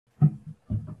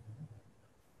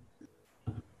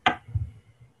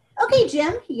Okay,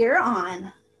 Jim, you're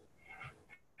on.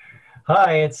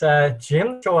 Hi, it's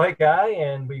Jim Joy Guy,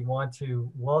 and we want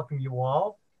to welcome you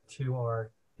all to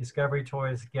our Discovery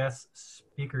Toys guest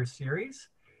speaker series.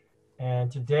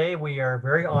 And today we are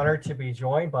very honored to be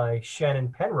joined by Shannon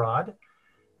Penrod.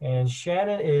 And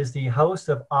Shannon is the host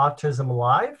of Autism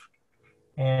Live.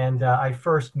 And I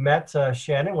first met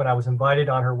Shannon when I was invited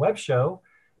on her web show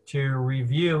to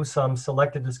review some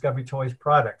selected Discovery Toys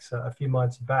products a few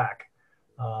months back.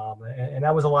 And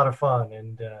that was a lot of fun.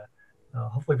 And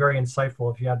hopefully very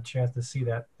insightful if you had a chance to see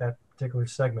that particular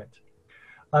segment.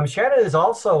 Shannon is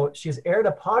also, she's aired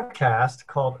a podcast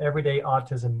called Everyday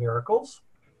Autism Miracles,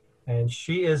 and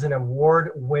she is an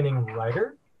award-winning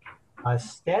writer, a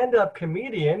stand-up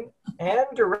comedian, and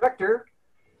director.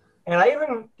 And I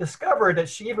even discovered that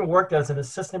she even worked as an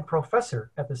assistant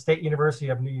professor at the State University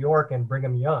of New York and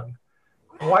Brigham Young.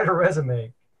 Quite a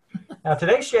resume. Now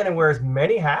today, Shannon wears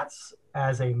many hats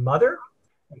as a mother,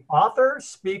 an author,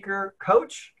 speaker,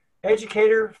 coach,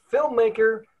 educator,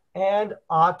 filmmaker, and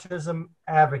autism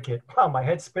advocate. Wow, my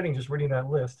head's spinning just reading that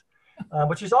list.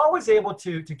 But she's always able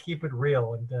to keep it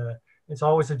real, and it's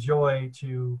always a joy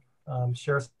to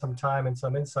share some time and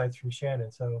some insights from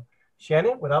Shannon. So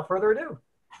Shannon, without further ado.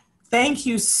 Thank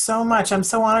you so much. I'm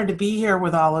so honored to be here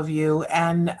with all of you.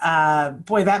 And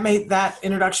boy, that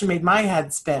introduction made my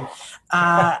head spin.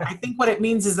 I think what it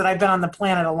means is that I've been on the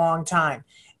planet a long time.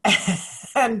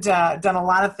 And done a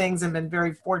lot of things and been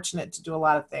very fortunate to do a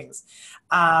lot of things.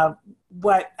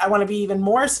 What I want to be even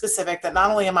more specific that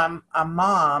not only am I a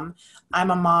mom,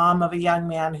 I'm a mom of a young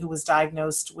man who was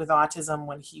diagnosed with autism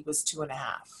when he was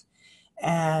 2.5.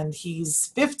 And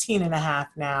he's 15 and a half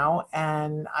now,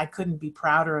 and I couldn't be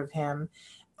prouder of him.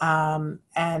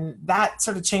 And that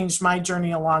sort of changed my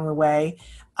journey along the way.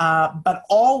 But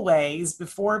always,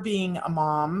 before being a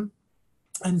mom,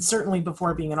 and certainly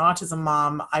before being an autism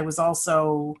mom, I was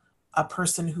also a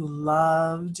person who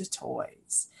loved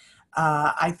toys.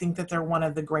 I think that they're one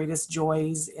of the greatest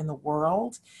joys in the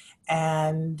world.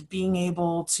 And being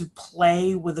able to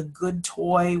play with a good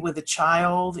toy with a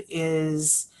child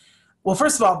is, well,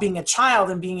 first of all, being a child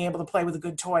and being able to play with a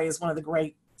good toy is one of the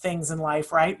great things in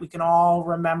life, right? We can all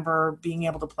remember being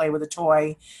able to play with a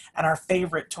toy and our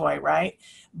favorite toy, right?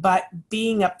 But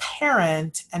being a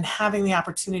parent and having the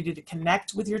opportunity to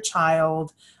connect with your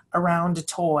child around a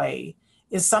toy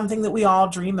is something that we all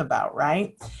dream about,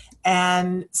 right?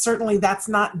 And certainly that's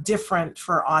not different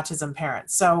for autism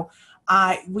parents. So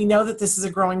we know that this is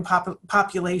a growing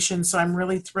population, so I'm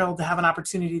really thrilled to have an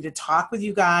opportunity to talk with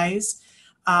you guys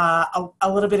a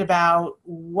little bit about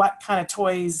what kind of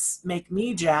toys make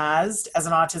me jazzed as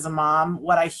an autism mom,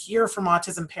 what I hear from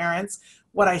autism parents,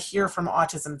 what I hear from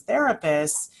autism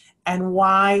therapists, and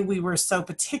why we were so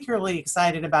particularly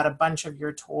excited about a bunch of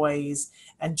your toys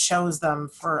and chose them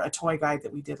for a toy guide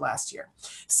that we did last year.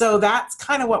 So that's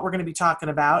kind of what we're going to be talking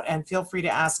about, and feel free to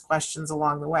ask questions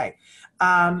along the way.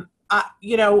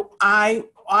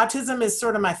 Autism is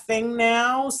sort of my thing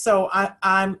now, so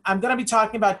I'm going to be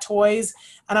talking about toys,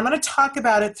 and I'm going to talk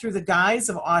about it through the guise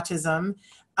of autism,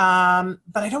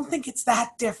 but I don't think it's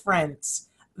that different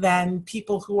than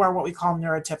people who are what we call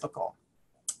neurotypical.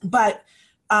 But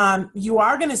you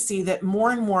are going to see that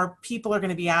more and more people are going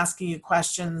to be asking you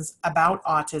questions about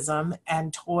autism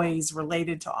and toys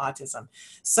related to autism.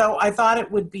 So I thought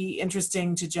it would be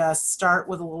interesting to just start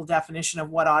with a little definition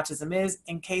of what autism is,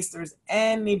 in case there's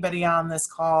anybody on this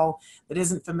call that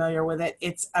isn't familiar with it.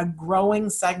 It's a growing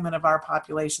segment of our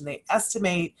population. They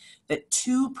estimate that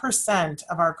 2%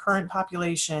 of our current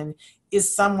population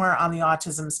is somewhere on the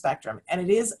autism spectrum. And it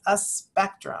is a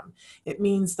spectrum. It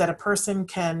means that a person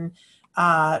can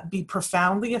be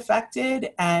profoundly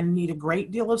affected and need a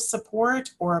great deal of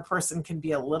support, or a person can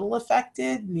be a little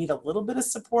affected, need a little bit of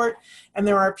support. And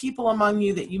there are people among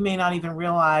you that you may not even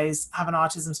realize have an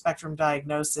autism spectrum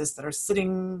diagnosis that are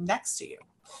sitting next to you.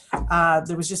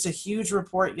 There was just a huge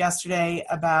report yesterday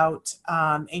about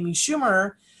Amy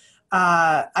Schumer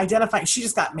identifying, she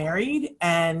just got married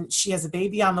and she has a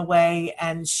baby on the way,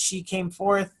 and she came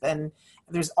forth, and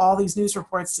there's all these news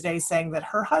reports today saying that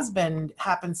her husband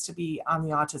happens to be on the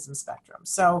autism spectrum.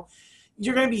 So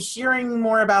you're going to be hearing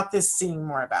more about this, seeing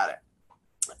more about it.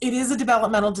 It is a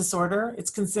developmental disorder.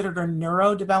 It's considered a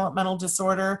neurodevelopmental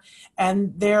disorder.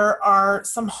 And there are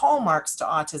some hallmarks to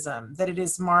autism, that it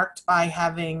is marked by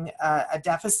having a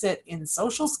deficit in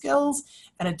social skills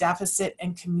and a deficit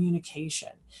in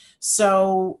communication.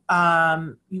 So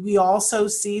we also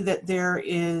see that there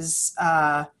is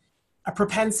a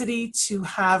propensity to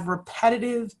have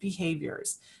repetitive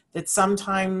behaviors. that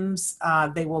sometimes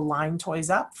they will line toys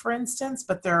up, for instance,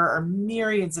 but there are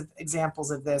myriads of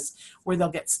examples of this where they'll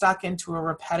get stuck into a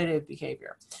repetitive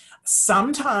behavior.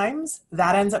 Sometimes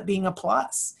that ends up being a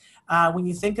plus. When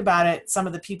you think about it, some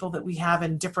of the people that we have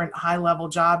in different high-level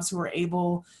jobs who are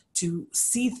able to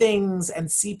see things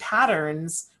and see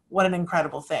patterns, what an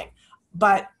incredible thing.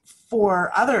 But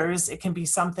for others, it can be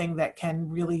something that can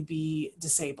really be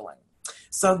disabling.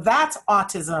 So that's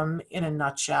autism in a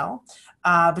nutshell.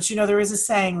 But you know, there is a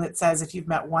saying that says if you've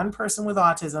met one person with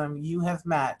autism, you have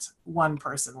met one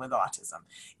person with autism.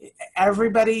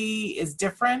 Everybody is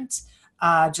different,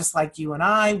 just like you and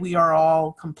I. We are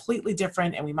all completely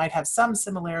different, and we might have some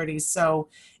similarities. So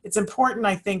it's important,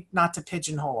 I think, not to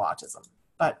pigeonhole autism.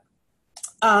 But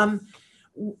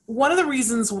one of the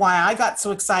reasons why I got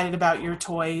so excited about your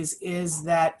toys is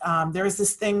that there's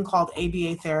this thing called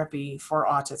ABA therapy for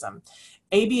autism.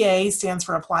 ABA stands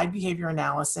for Applied Behavior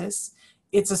Analysis.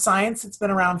 It's a science that's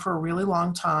been around for a really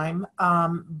long time,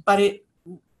 but it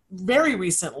very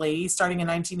recently, starting in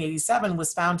 1987,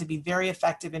 was found to be very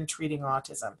effective in treating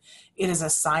autism. It is a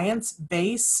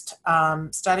science-based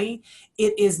study.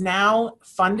 It is now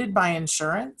funded by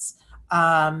insurance.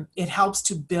 It helps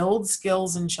to build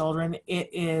skills in children. It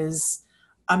is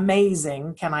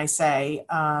amazing, can I say,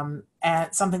 and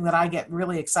something that I get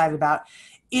really excited about.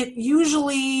 It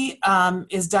usually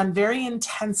is done very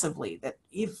intensively, that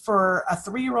if for a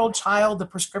 3-year-old child, the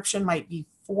prescription might be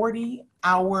 40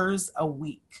 hours a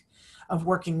week of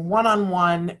working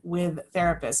one-on-one with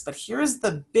therapists. But here's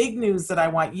the big news that I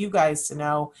want you guys to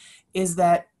know is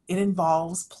that it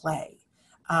involves play.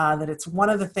 That it's one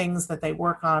of the things that they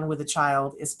work on with a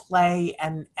child is play,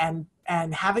 and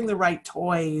having the right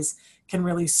toys can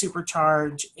really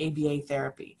supercharge ABA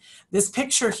therapy. This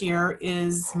picture here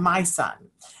is my son.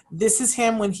 This is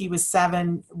him when he was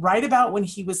 7, right about when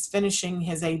he was finishing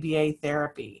his ABA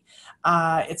therapy.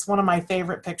 It's one of my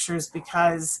favorite pictures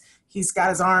because he's got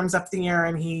his arms up in the air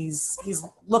and he's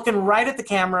looking right at the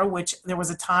camera, which there was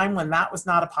a time when that was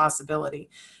not a possibility.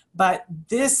 But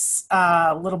this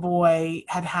little boy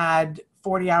had had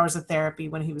 40 hours of therapy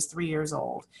when he was 3 years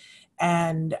old.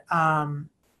 And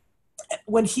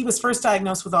when he was first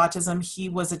diagnosed with autism, he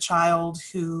was a child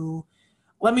who,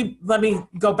 let me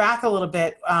go back a little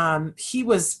bit. He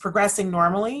was progressing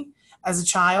normally as a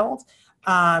child,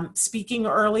 speaking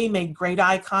early, made great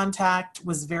eye contact,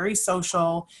 was very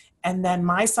social. And then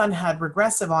my son had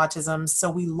regressive autism, so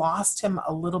we lost him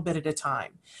a little bit at a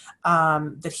time.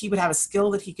 That he would have a skill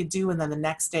that he could do, and then the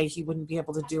next day he wouldn't be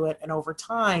able to do it. And over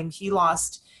time, he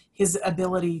lost his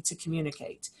ability to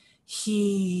communicate.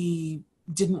 He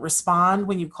didn't respond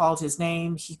when you called his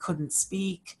name. He couldn't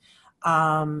speak.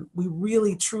 We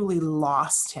really, truly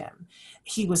lost him.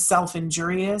 He was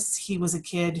self-injurious. He was a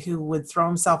kid who would throw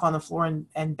himself on the floor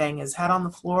and bang his head on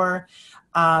the floor.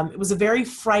 It was a very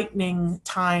frightening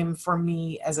time for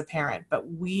me as a parent, but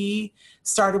we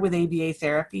started with ABA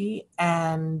therapy,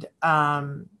 and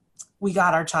we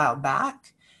got our child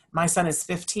back. My son is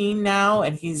 15 now,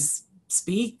 and he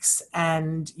speaks,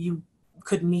 and you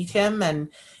could meet him and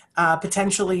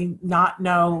potentially not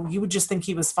know. You would just think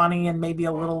he was funny and maybe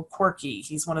a little quirky.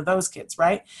 He's one of those kids,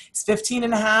 right? He's 15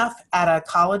 and a half at a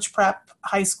college prep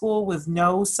high school with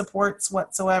no supports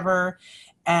whatsoever.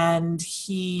 And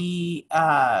he,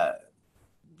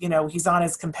 he's on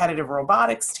his competitive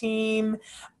robotics team.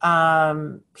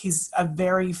 He's a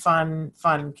very fun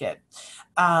kid.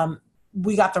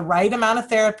 We got the right amount of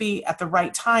therapy at the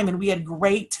right time, and we had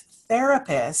great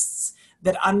therapists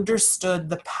that understood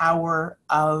the power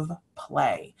of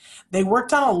play. They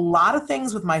worked on a lot of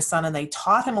things with my son, and they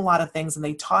taught him a lot of things, and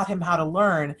they taught him how to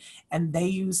learn, and they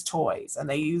used toys, and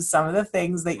they used some of the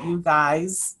things that you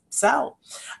guys sell.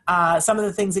 Some of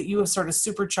the things that you have sort of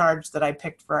supercharged that I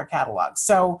picked for our catalog.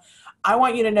 So I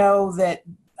want you to know that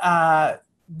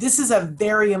this is a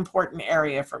very important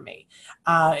area for me.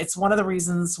 It's one of the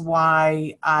reasons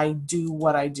why I do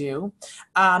what I do.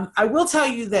 I will tell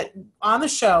you that on the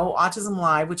show, Autism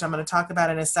Live, which I'm going to talk about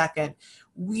in a second,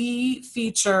 we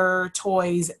feature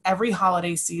toys every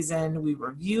holiday season. We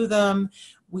review them.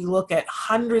 We look at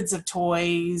hundreds of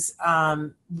toys.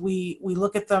 We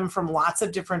look at them from lots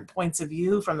of different points of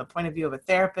view, from the point of view of a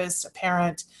therapist, a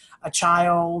parent, a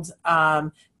child,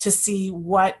 to see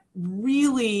what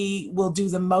really will do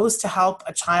the most to help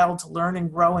a child to learn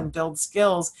and grow and build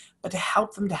skills, but to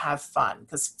help them to have fun,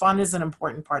 because fun is an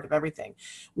important part of everything.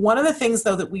 One of the things,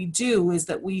 though, that we do is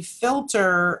that we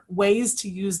filter ways to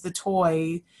use the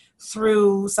toy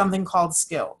through something called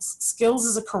Skills. Skills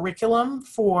is a curriculum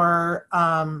for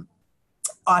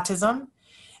autism,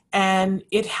 And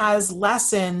it has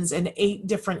lessons in 8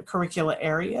 different curricula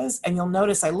areas. And you'll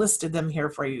notice I listed them here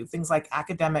for you. Things like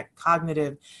academic,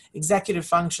 cognitive, executive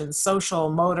functions, social,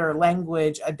 motor,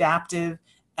 language, adaptive,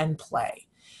 and play.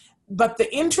 But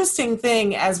the interesting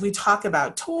thing as we talk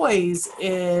about toys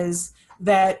is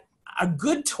that a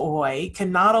good toy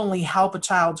can not only help a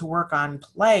child to work on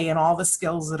play and all the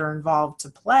skills that are involved to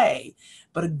play,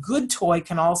 but a good toy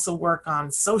can also work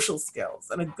on social skills,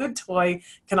 and a good toy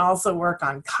can also work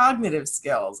on cognitive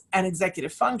skills and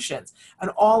executive functions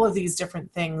and all of these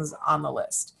different things on the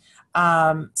list.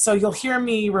 So you'll hear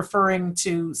me referring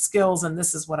to skills, and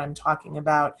this is what I'm talking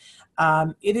about.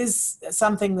 It is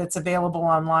something that's available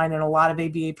online, and a lot of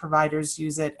ABA providers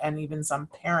use it, and even some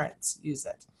parents use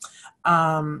it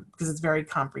because it's very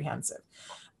comprehensive.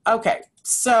 Okay,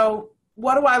 so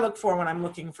what do I look for when I'm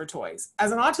looking for toys?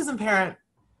 As an autism parent,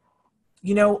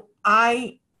 you know,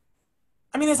 I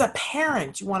mean, as a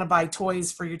parent, you want to buy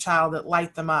toys for your child that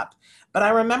light them up. But I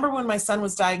remember when my son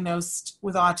was diagnosed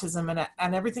with autism,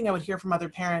 and everything I would hear from other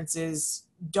parents is,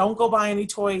 don't go buy any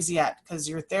toys yet, because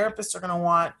your therapists are going to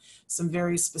want some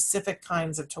very specific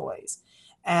kinds of toys.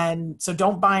 And so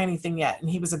don't buy anything yet. And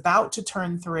he was about to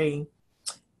turn 3.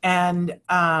 And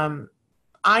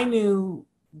I knew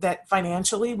that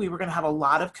financially we were going to have a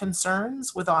lot of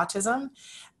concerns with autism,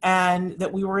 and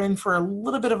that we were in for a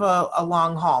little bit of a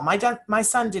long haul. My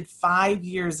son did 5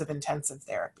 years of intensive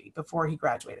therapy before he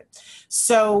graduated.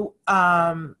 So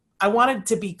I wanted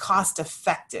to be cost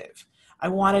effective. I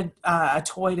wanted a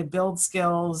toy to build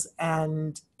skills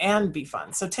and be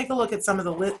fun. So take a look at some of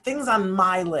the things on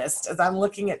my list as I'm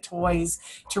looking at toys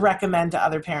to recommend to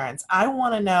other parents. I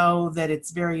want to know that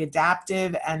it's very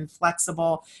adaptive and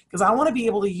flexible, because I want to be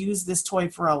able to use this toy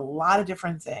for a lot of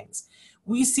different things.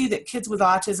 We see that kids with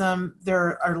autism,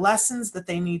 there are lessons that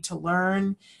they need to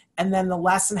learn, and then the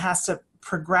lesson has to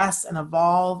progress and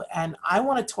evolve. And I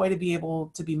want a toy to be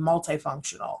able to be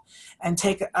multifunctional and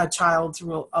take a child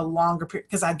through a longer period,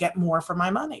 because I get more for my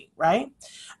money, right?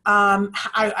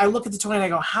 I look at the toy and I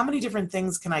go, how many different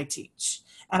things can I teach?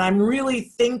 And I'm really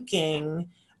thinking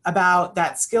about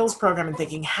that skills program and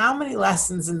thinking, how many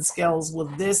lessons and skills will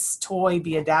this toy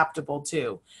be adaptable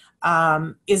to?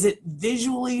 Is it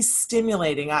visually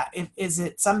stimulating? Is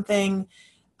it something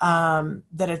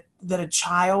that a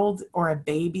child or a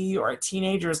baby or a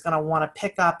teenager is going to want to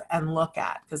pick up and look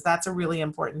at? Because that's a really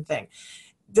important thing.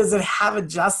 Does it have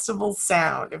adjustable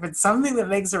sound? If it's something that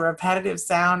makes a repetitive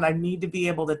sound, I need to be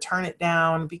able to turn it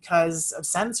down because of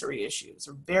sensory issues.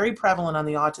 Are very prevalent on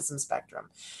the autism spectrum.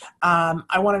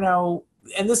 I want to know,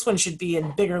 and this one should be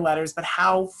in bigger letters, but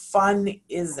how fun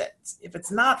is it? If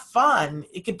it's not fun,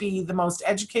 it could be the most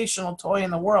educational toy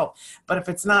in the world. But if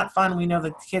it's not fun, we know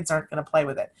that the kids aren't going to play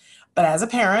with it. But as a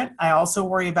parent, I also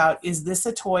worry about, is this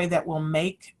a toy that will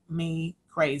make me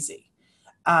crazy?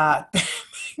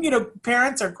 You know,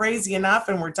 parents are crazy enough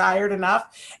and we're tired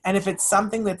enough. And if it's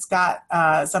something that's got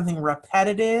something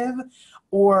repetitive,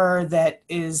 or that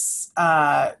is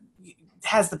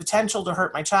has the potential to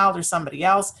hurt my child or somebody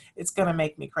else, it's going to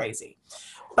make me crazy.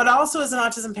 But also, as an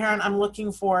autism parent, I'm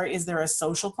looking for, is there a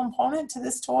social component to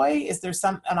this toy? Is there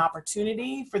an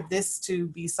opportunity for this to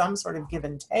be some sort of give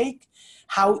and take?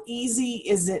 How easy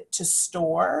is it to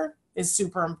store is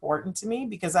super important to me,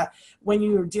 because when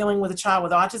you're dealing with a child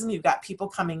with autism, you've got people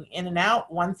coming in and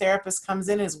out. One therapist comes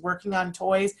in, is working on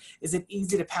toys. Is it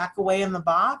easy to pack away in the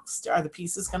box? Are the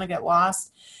pieces going to get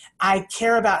lost? I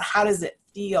care about, how does it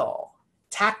feel?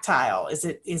 Tactile, is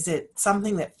it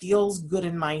something that feels good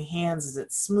in my hands? Is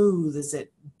it smooth? Is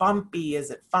it bumpy?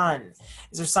 Is it fun?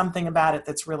 Is there something about it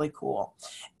that's really cool?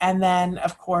 And then,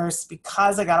 of course,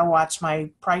 because I got to watch my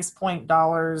price point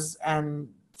dollars and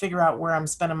figure out where I'm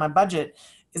spending my budget,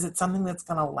 is it something that's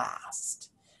going to last?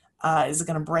 Is it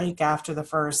going to break after the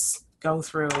first go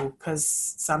through? Because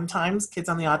sometimes kids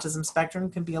on the autism spectrum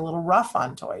can be a little rough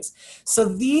on toys. So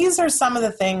these are some of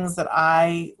the things that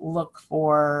I look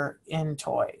for in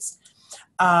toys.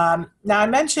 Now, I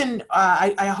mentioned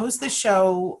I host this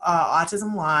show,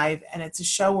 Autism Live, and it's a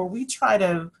show where we try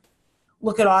to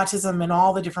look at autism in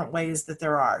all the different ways that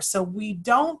there are. So we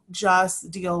don't just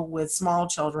deal with small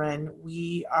children.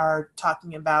 We are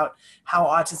talking about how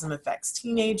autism affects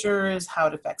teenagers, how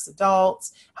it affects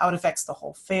adults, how it affects the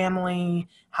whole family,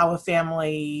 how a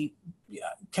family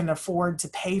can afford to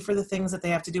pay for the things that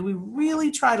they have to do. We really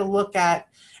try to look at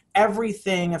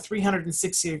everything, a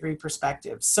 360-degree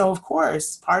perspective. So, of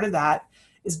course, part of that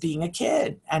is being a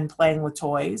kid and playing with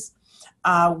toys.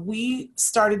 We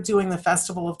started doing the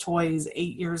Festival of Toys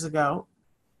 8 years ago.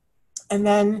 And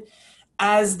then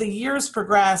as the years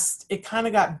progressed, it kind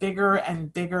of got bigger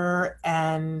and bigger.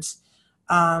 And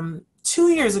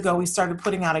 2 years ago, we started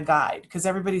putting out a guide because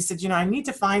everybody said, I need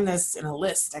to find this in a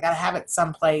list. I got to have it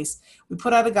someplace. We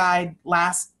put out a guide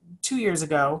 2 years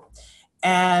ago,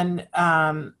 and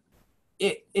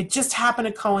it just happened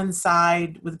to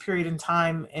coincide with a period in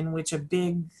time in which a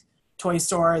big toy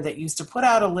store that used to put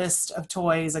out a list of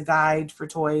toys, a guide for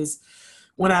toys,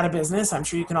 went out of business. I'm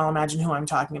sure you can all imagine who I'm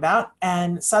talking about.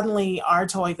 And suddenly our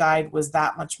toy guide was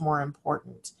that much more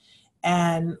important.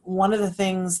 And one of the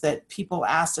things that people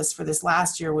asked us for this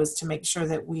last year was to make sure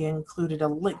that we included a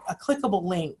clickable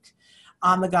link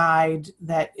on the guide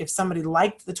that if somebody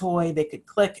liked the toy, they could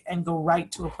click and go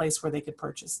right to a place where they could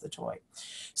purchase the toy.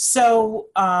 So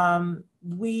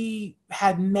we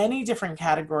had many different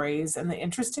categories. And the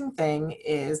interesting thing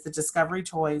is the Discovery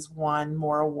Toys won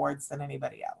more awards than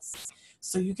anybody else.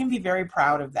 So you can be very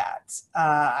proud of that.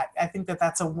 I think that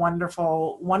that's a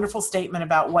wonderful, wonderful statement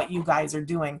about what you guys are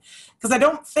doing. Because I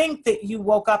don't think that you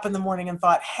woke up in the morning and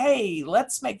thought, hey,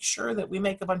 let's make sure that we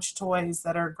make a bunch of toys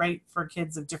that are great for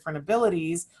kids of different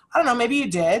abilities. I don't know, maybe you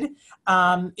did.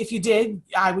 If you did,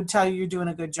 I would tell you you're doing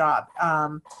a good job.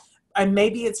 And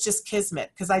maybe it's just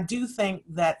kismet, because I do think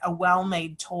that a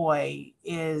well-made toy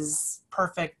is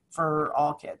perfect for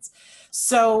all kids.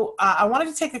 So I wanted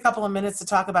to take a couple of minutes to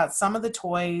talk about some of the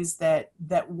toys that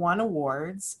won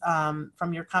awards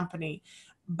from your company.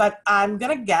 But I'm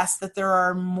going to guess that there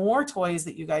are more toys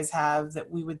that you guys have that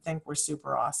we would think were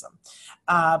super awesome.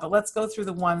 But let's go through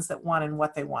the ones that won and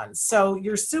what they won. So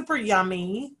your Super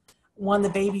Yummy won the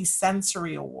Baby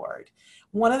Sensory Award.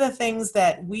 One of the things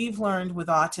that we've learned with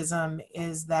autism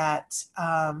is that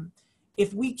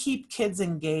if we keep kids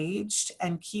engaged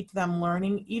and keep them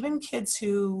learning, even kids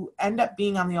who end up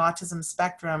being on the autism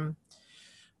spectrum,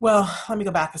 well, let me go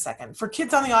back a second. For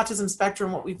kids on the autism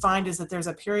spectrum, what we find is that there's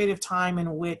a period of time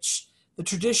in which the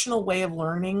traditional way of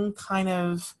learning kind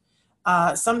of,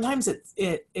 sometimes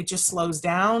it just slows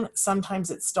down.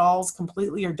 Sometimes it stalls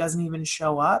completely or doesn't even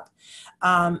show up.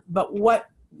 But what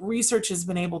research has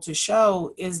been able to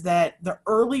show is that the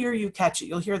earlier you catch it,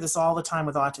 you'll hear this all the time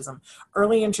with autism,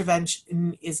 early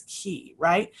intervention is key,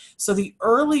 right? So the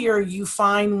earlier you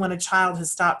find when a child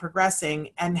has stopped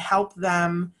progressing and help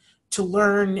them to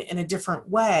learn in a different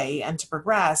way and to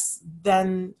progress,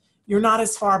 then you're not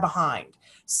as far behind.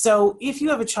 So if you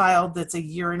have a child that's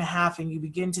 1.5 years and you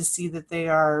begin to see that they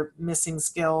are missing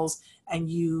skills and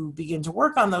you begin to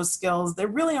work on those skills, they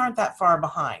really aren't that far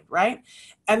behind, right?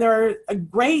 And there's a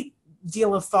great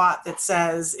deal of thought that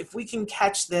says if we can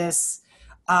catch this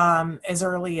as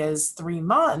early as 3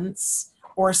 months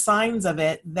or signs of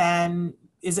it, then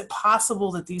is it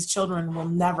possible that these children will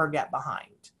never get behind?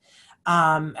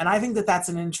 And I think that that's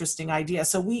an interesting idea.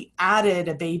 So we added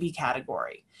a baby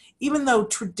category. Even though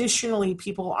traditionally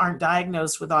people aren't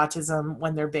diagnosed with autism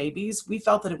when they're babies, we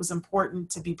felt that it was important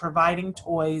to be providing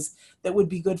toys that would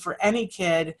be good for any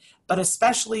kid, but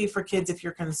especially for kids if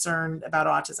you're concerned about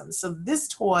autism. So this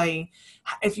toy,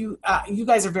 if you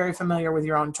guys are very familiar with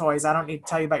your own toys, I don't need to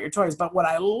tell you about your toys, but what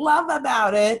I love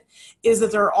about it is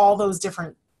that there are all those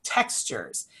different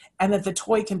textures and that the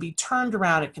toy can be turned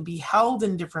around, it can be held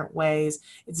in different ways.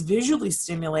 It's visually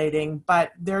stimulating,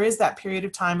 but there is that period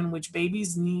of time in which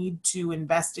babies need to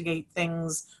investigate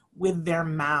things with their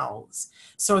mouths.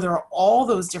 So there are all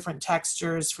those different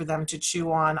textures for them to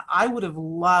chew on. I would have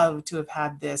loved to have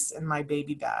had this in my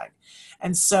baby bag.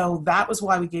 And so that was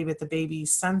why we gave it the Baby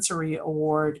Sensory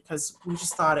Award, because we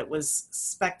just thought it was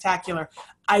spectacular.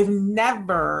 I've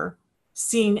never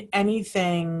seen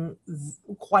anything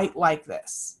quite like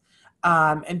this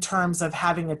in terms of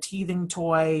having a teething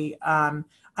toy. I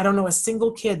don't know a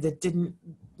single kid that didn't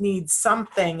need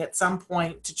something at some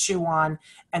point to chew on,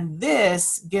 and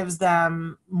this gives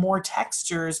them more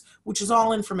textures, which is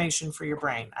all information for your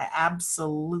brain. I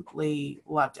absolutely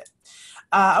loved it.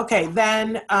 Okay,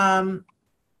 then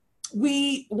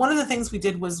one of the things we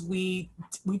did was we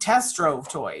test drove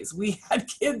toys. We had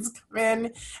kids come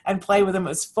in and play with them. It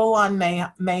was full on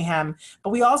mayhem, but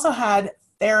we also had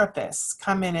therapists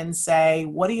come in and say,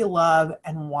 what do you love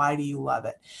and why do you love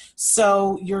it?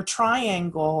 So your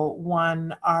triangle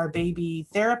won our Baby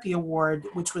Therapy Award,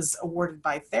 which was awarded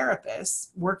by therapists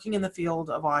working in the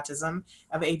field of autism,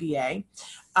 of ABA.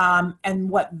 And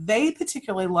what they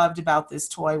particularly loved about this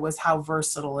toy was how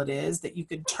versatile it is, that you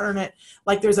could turn it,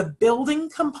 like there's a building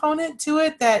component to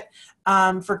it that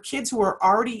for kids who are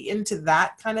already into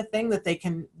that kind of thing, that they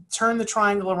can turn the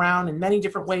triangle around in many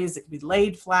different ways. It can be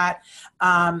laid flat,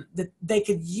 that they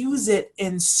could use it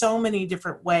in so many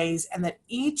different ways, and that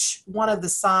each one of the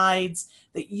sides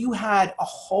that you had a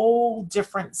whole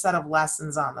different set of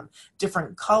lessons on them,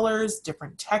 different colors,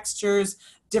 different textures,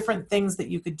 different things that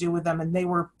you could do with them. And they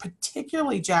were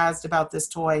particularly jazzed about this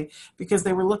toy because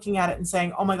they were looking at it and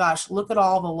saying, oh my gosh, look at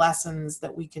all the lessons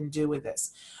that we can do with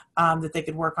this. That they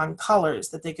could work on colors,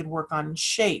 that they could work on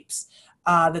shapes,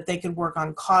 that they could work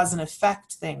on cause and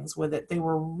effect things with it. They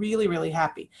were really, really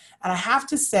happy. And I have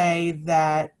to say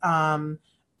that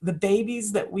the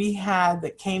babies that we had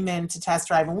that came in to test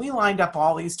drive, and we lined up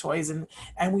all these toys and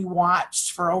we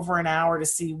watched for over an hour to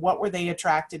see what were they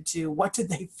attracted to, what did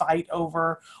they fight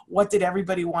over, what did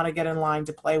everybody want to get in line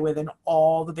to play with, and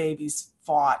all the babies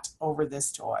fought over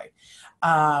this toy.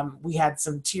 We had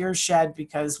some tears shed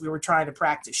because we were trying to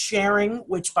practice sharing,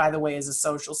 which by the way is a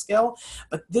social skill,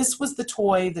 but this was the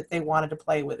toy that they wanted to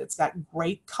play with. It's got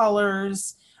great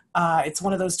colors. It's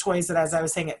one of those toys that, as I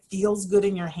was saying, it feels good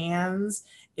in your hands.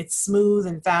 It's smooth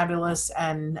and fabulous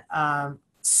and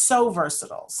so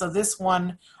versatile. So this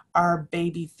won our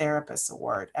Baby Therapist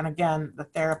Award. And again, the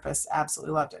therapists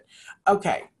absolutely loved it.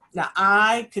 Okay, now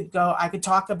I could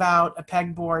talk about a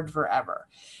pegboard forever.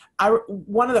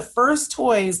 One of the first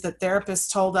toys that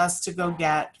therapists told us to go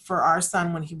get for our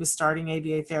son when he was starting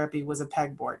ABA therapy was a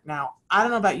pegboard. Now, I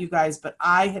don't know about you guys, but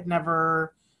I had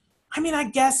never... I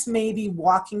guess maybe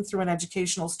walking through an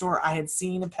educational store, I had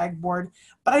seen a pegboard,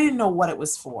 but I didn't know what it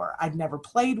was for. I'd never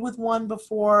played with one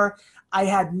before. I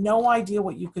had no idea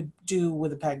what you could do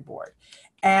with a pegboard.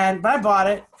 But I bought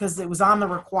it because it was on the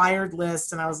required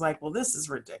list, and I was like, well, this is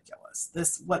ridiculous.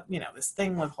 This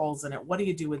thing with holes in it, what do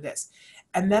you do with this?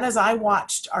 And then as I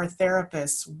watched our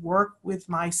therapists work with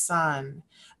my son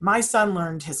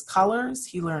learned his colors,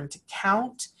 he learned to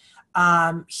count.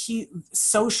 One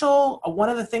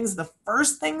of the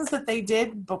first things that they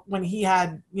did, but when he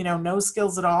had, no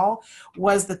skills at all,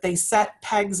 was that they set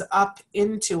pegs up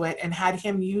into it and had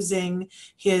him using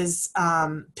his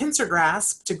pincer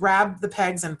grasp to grab the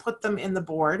pegs and put them in the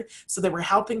board. So they were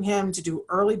helping him to do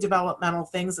early developmental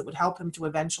things that would help him to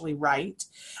eventually write.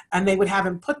 And they would have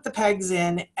him put the pegs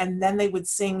in, and then they would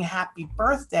sing happy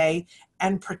birthday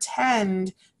and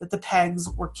pretend that the pegs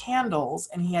were candles,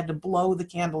 and he had to blow the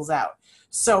candles out.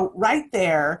 So right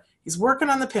there, he's working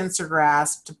on the pincer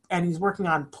grasp, and he's working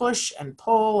on push and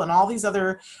pull and all these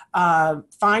other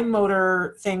fine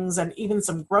motor things, and even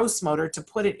some gross motor to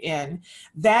put it in.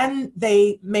 Then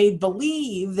they made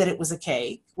believe that it was a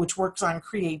cake, which works on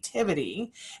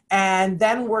creativity, and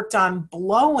then worked on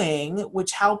blowing,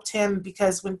 which helped him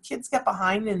because when kids get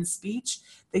behind in speech,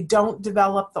 they don't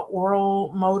develop the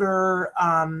oral motor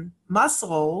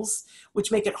muscles,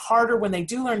 which make it harder when they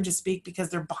do learn to speak because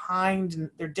they're behind and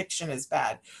their diction is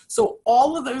bad. So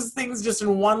all of those things just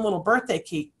in one little birthday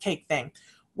cake thing.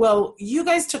 Well, you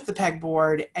guys took the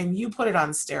pegboard and you put it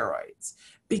on steroids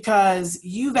because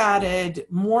you've added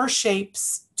more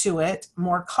shapes to it,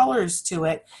 more colors to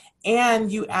it,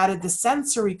 and you added the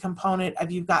sensory component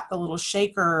of you've got the little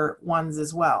shaker ones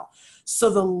as well. So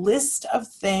the list of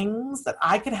things that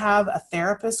I could have a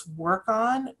therapist work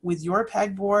on with your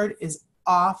pegboard is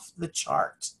off the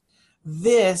chart.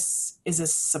 This is a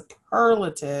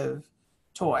superlative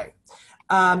toy,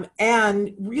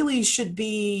 and really should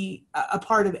be a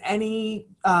part of any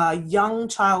young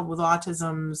child with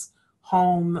autism's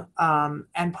home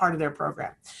and part of their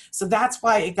program. So that's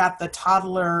why it got the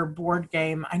toddler board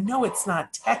game. I know it's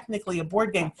not technically a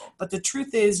board game, but the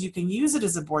truth is you can use it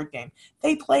as a board game.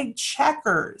 They played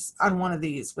checkers on one of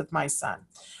these with my son.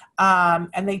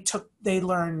 And they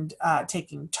learned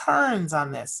taking turns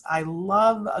on this. I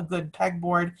love a good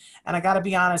pegboard, and I gotta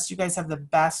be honest, you guys have the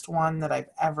best one that I've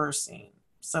ever seen.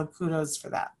 So kudos for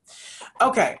that.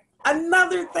 Okay.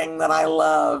 Another thing that I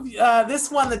love, this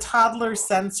won the Toddler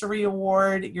Sensory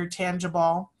Award, your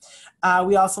Tangible.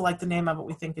 We also like the name of it.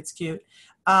 We think it's cute.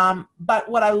 But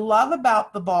what I love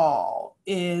about the ball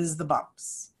is the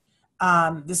bumps.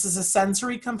 This is a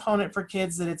sensory component for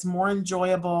kids that it's more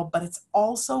enjoyable, but it's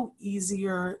also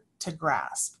easier to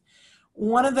grasp.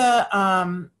 One of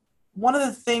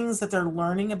the things that they're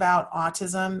learning about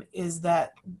autism is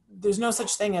that there's no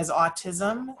such thing as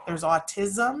autism. There's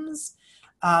autisms.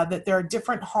 That there are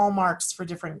different hallmarks for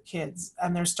different kids,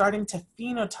 and they're starting to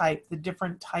phenotype the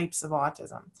different types of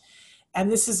autism.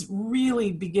 And this is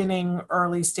really beginning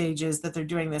early stages that they're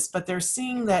doing this, but they're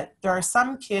seeing that there are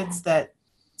some kids that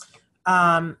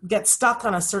get stuck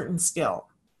on a certain skill.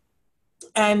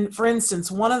 And for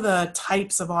instance, one of the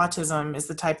types of autism is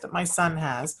the type that my son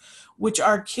has, which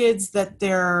are kids that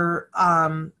their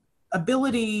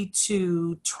ability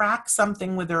to track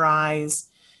something with their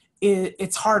eyes,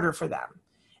 it's harder for them.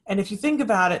 And if you think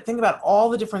about it, think about all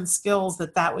the different skills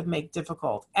that would make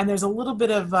difficult. And there's a little bit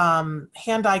of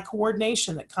hand-eye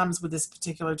coordination that comes with this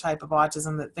particular type of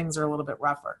autism, that things are a little bit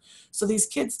rougher. So these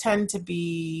kids tend to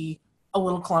be a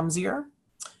little clumsier.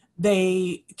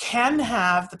 They can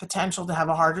have the potential to have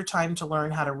a harder time to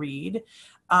learn how to read.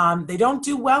 They don't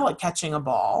do well at catching a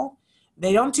ball.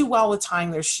 They don't do well with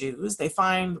tying their shoes. They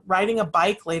find riding a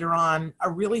bike later on a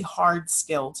really hard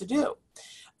skill to do.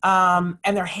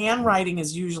 And their handwriting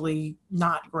is usually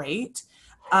not great.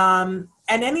 And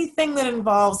anything that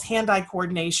involves hand-eye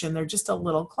coordination, they're just a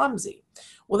little clumsy.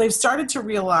 Well, they've started to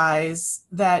realize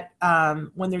that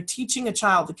when they're teaching a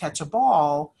child to catch a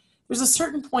ball, there's a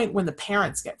certain point when the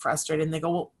parents get frustrated and they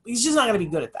go, well, he's just not going to be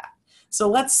good at that. So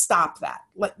let's stop that.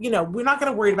 We're not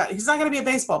going to worry about it. He's not going to be a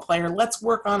baseball player. Let's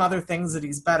work on other things that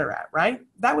he's better at, right?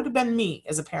 That would have been me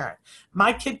as a parent.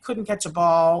 My kid couldn't catch a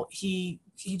ball. He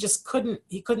just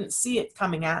couldn't see it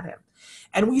coming at him.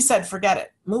 And we said, forget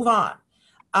it, move on.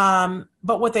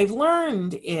 But what they've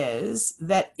learned is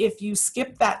that if you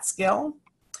skip that skill,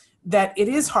 that it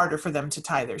is harder for them to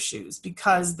tie their shoes,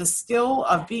 because the skill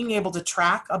of being able to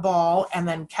track a ball and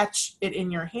then catch it in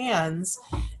your hands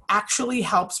actually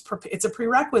helps. It's a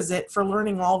prerequisite for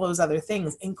learning all those other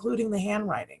things, including the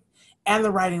handwriting and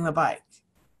the riding the bike.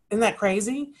 Isn't that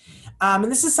crazy?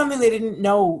 And this is something they didn't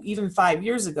know even 5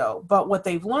 years ago. But what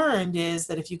they've learned is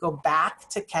that if you go back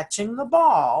to catching the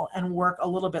ball and work a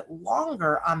little bit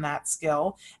longer on that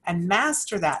skill and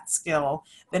master that skill,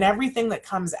 then everything that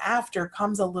comes after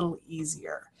comes a little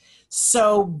easier.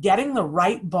 So getting the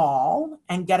right ball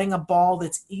and getting a ball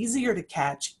that's easier to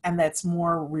catch and that's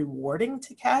more rewarding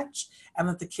to catch and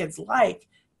that the kids like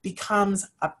becomes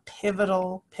a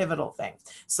pivotal thing.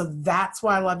 So that's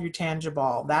why I love your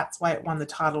Tangible. That's why it won the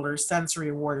Toddler Sensory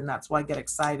Award, and that's why I get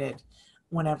excited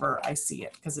whenever I see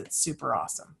it, because it's super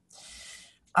awesome.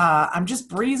 I'm just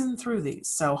breezing through these,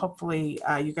 so hopefully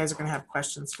you guys are going to have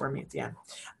questions for me at the end.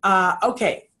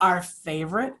 Okay, our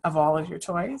favorite of all of your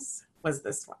toys was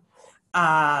this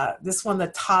one. This one, the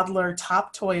Toddler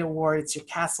Top Toy Award. It's your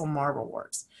Castle Marble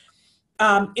Works.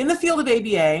 In the field of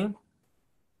ABA,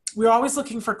 we're always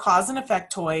looking for cause and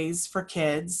effect toys for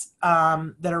kids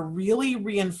that are really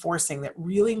reinforcing, that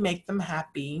really make them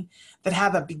happy, that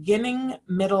have a beginning,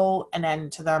 middle, and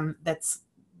end to them that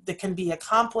can be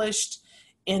accomplished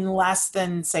in less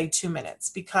than, say, 2 minutes.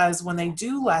 Because when they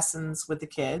do lessons with the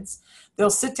kids, they'll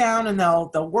sit down and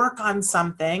they'll work on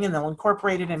something and they'll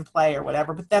incorporate it in play or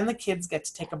whatever, but then the kids get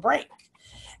to take a break.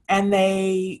 And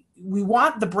we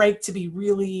want the break to be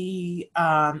really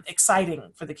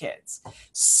exciting for the kids.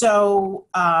 So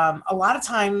a lot of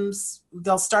times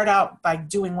they'll start out by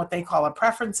doing what they call a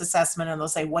preference assessment, and they'll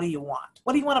say, what do you want?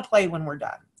 What do you want to play when we're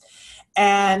done?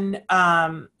 And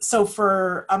so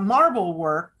for a marble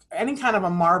work, any kind of a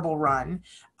marble run,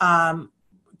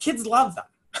 kids love them.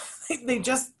 They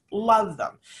just love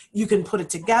them. You can put it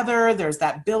together. There's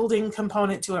that building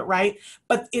component to it, right?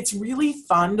 But it's really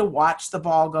fun to watch the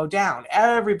ball go down.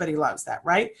 Everybody loves that,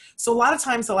 right? So a lot of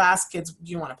times they'll ask kids, do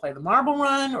you want to play the marble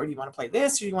run, or do you want to play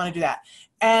this, or do you want to do that?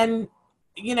 And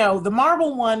the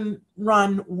marble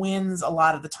run wins a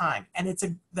lot of the time. And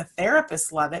the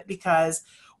therapists love it, because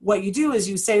what you do is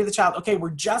you say to the child, okay, we're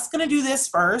just going to do this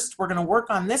first. We're going to work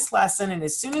on this lesson. And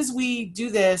as soon as we do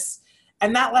this,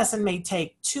 and that lesson may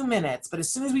take 2 minutes, but as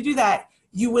soon as we do that,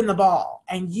 you win the ball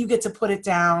and you get to put it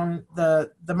down the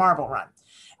marble run.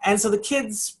 And so the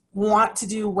kids want to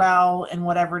do well in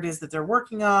whatever it is that they're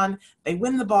working on. They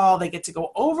win the ball. They get to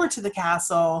go over to the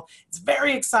castle. It's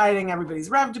very exciting. Everybody's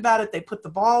revved about it. They put the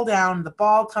ball down. The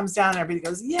ball comes down. Everybody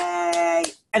goes, yay.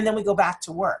 And then we go back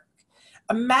to work.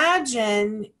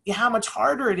 Imagine how much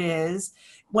harder it is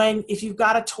if you've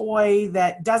got a toy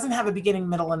that doesn't have a beginning,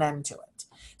 middle, and end to it.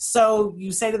 So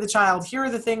you say to the child, here are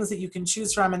the things that you can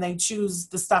choose from, and they choose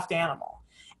the stuffed animal.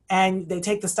 And they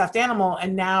take the stuffed animal,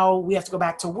 and now we have to go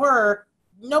back to work.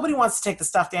 Nobody wants to take the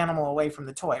stuffed animal away from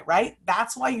the toy, right?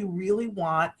 That's why you really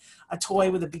want a toy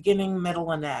with a beginning,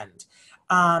 middle, and end.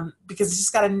 Because it's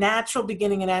just got a natural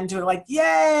beginning and end to it. Like,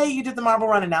 yay, you did the marble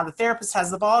run, and now the therapist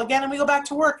has the ball again, and we go back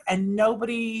to work. And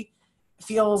nobody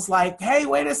feels like, hey,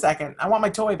 wait a second, I want my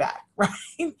toy back,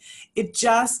 right? It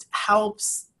just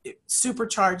helps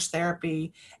supercharge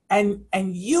therapy. And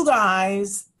you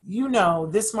guys,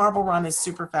 this marble run is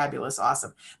super fabulous,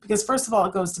 awesome. Because first of all,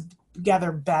 it goes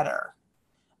together better.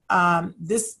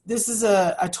 This is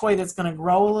a toy that's going to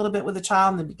grow a little bit with the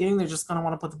child. In the beginning, they're just going to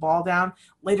want to put the ball down.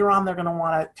 Later on, they're going to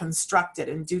want to construct it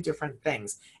and do different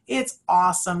things. It's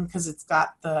awesome because it's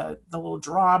got the little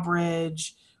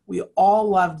drawbridge. We all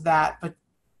loved that, but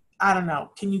I don't know.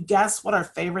 Can you guess what our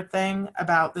favorite thing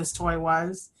about this toy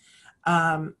was?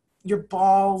 Your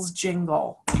balls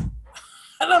jingle.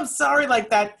 And I'm sorry, like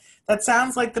that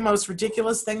sounds like the most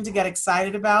ridiculous thing to get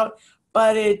excited about,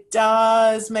 but it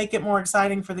does make it more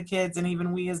exciting for the kids, and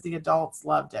even we as the adults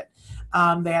loved it.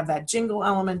 They have that jingle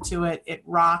element to it. It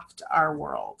rocked our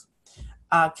world.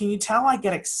 Can you tell I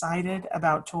get excited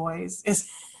about toys? Is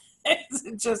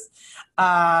it just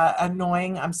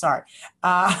annoying? I'm sorry.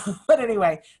 But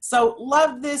anyway, so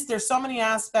love this. There's so many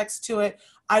aspects to it.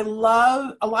 I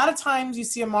love, a lot of times you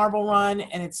see a marble run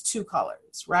and it's 2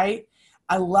 colors, right?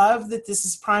 I love that this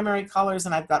is primary colors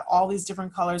and I've got all these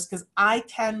different colors because I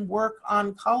can work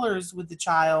on colors with the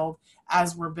child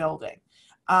as we're building.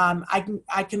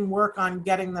 I can work on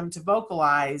getting them to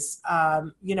vocalize,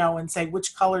 and say,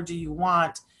 which color do you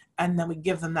want? And then we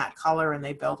give them that color and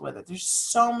they build with it. There's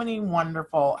so many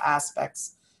wonderful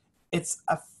aspects. It's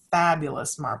a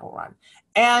fabulous marble run.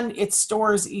 And it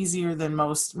stores easier than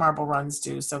most marble runs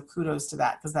do. So kudos to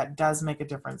that, because that does make a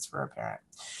difference for a parent.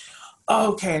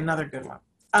 Okay, another good one.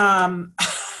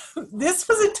 This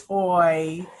was a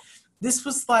toy. This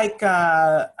was like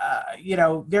a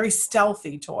very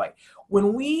stealthy toy.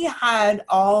 When we had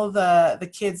all the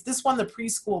kids, this won the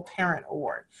preschool parent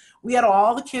award. We had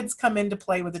all the kids come in to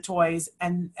play with the toys,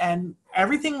 and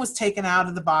everything was taken out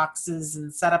of the boxes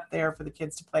and set up there for the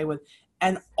kids to play with.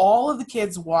 And all of the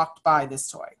kids walked by this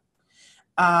toy.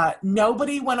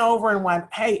 Nobody went over and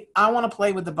went, hey, I want to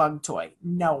play with the bug toy.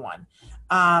 No one.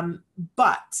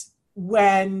 But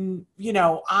when,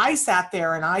 I sat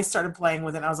there and I started playing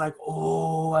with it, and I was like,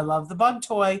 oh, I love the bug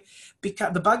toy,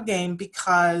 because the bug game,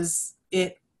 because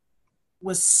it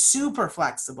was super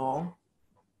flexible,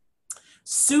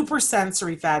 super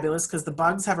sensory fabulous, because the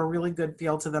bugs have a really good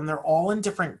feel to them. They're all in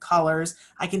different colors.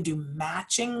 I can do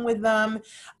matching with them.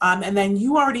 And then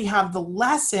you already have the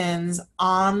lessons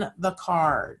on the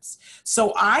cards.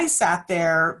 So I sat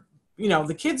there,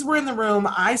 the kids were in the room.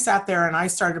 I sat there and I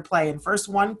started to play. And first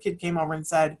one kid came over and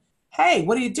said, hey,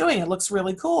 what are you doing? It looks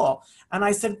really cool. And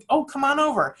I said, oh, come on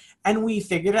over. And we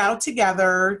figured it out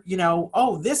together,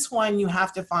 this one you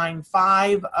have to find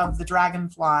 5 of the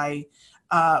dragonfly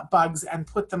bugs and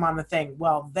put them on the thing.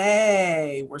 Well,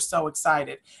 they were so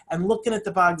excited and looking at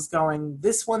the bugs going,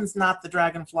 this one's not the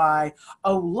dragonfly.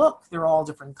 Oh, look, they're all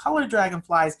different colored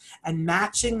dragonflies, and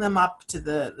matching them up to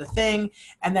the thing.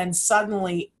 And then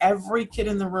suddenly every kid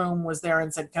in the room was there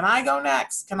and said, can I go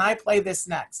next? Can I play this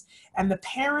next? And the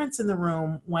parents in the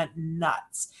room went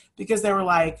nuts because they were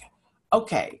like,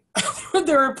 okay,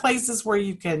 there are places where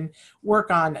you can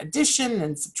work on addition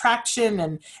and subtraction,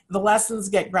 and the lessons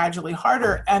get gradually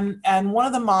harder. And one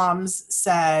of the moms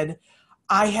said,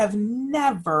 I have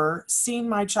never seen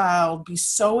my child be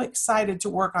so excited to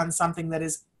work on something that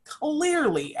is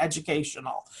clearly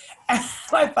educational. And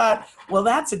I thought, well,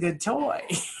 that's a good toy.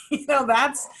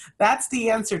 That's the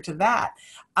answer to that.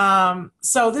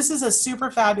 So this is a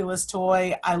super fabulous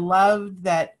toy. I love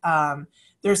that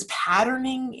there's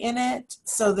patterning in it,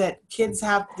 so that kids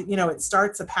have, it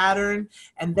starts a pattern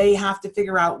and they have to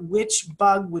figure out which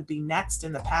bug would be next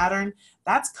in the pattern.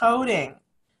 That's coding.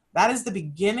 That is the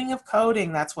beginning of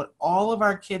coding. That's what all of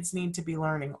our kids need to be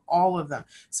learning, all of them.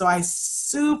 So I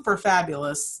super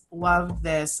fabulous, loved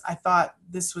this. I thought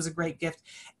this was a great gift.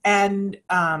 And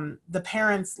the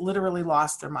parents literally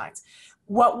lost their minds.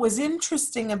 What was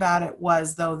interesting about it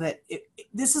was, though, that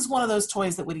this is one of those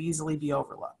toys that would easily be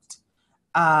overlooked.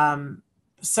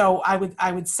 So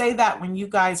I would say that when you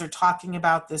guys are talking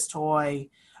about this toy,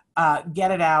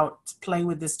 get it out, play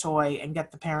with this toy, and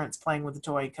get the parents playing with the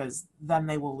toy, because then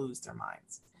they will lose their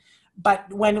minds.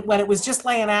 But when it was just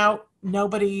laying out,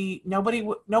 nobody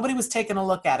was taking a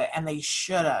look at it, and they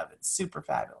should have. It's super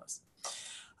fabulous.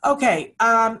 Okay,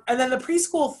 and then the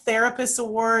Preschool Therapist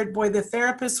Award. Boy, the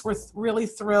therapists were really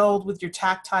thrilled with your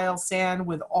tactile sand,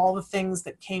 with all the things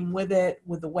that came with it,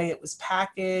 with the way it was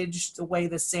packaged, the way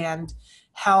the sand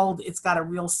held. It's got a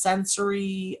real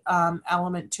sensory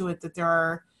element to it. That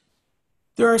there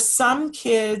are some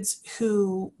kids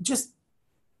who just,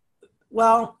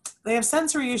 well, they have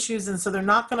sensory issues, and so they're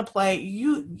not going to play.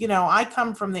 I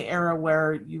come from the era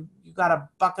where you got a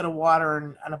bucket of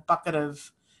water and a bucket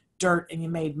of dirt and you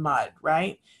made mud,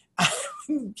 right?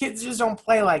 Kids just don't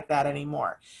play like that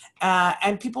anymore.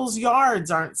 And people's yards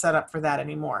aren't set up for that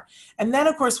anymore. And then,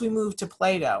 of course, we moved to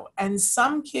Play-Doh. And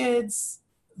some kids,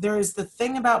 there's the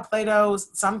thing about Play-Doh,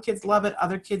 some kids love it,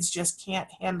 other kids just can't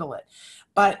handle it.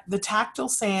 But the tactile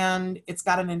sand, it's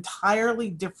got an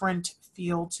entirely different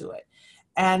feel to it.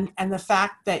 And the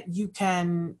fact that you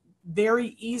can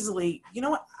very easily,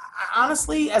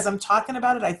 honestly, as I'm talking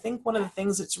about it, I think one of the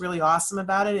things that's really awesome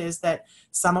about it is that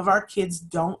some of our kids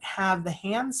don't have the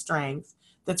hand strength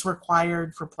that's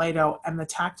required for Play-Doh, and the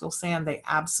tactile sand, they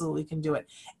absolutely can do it.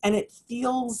 And it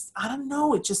feels, I don't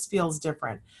know, it just feels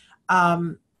different.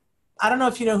 I don't know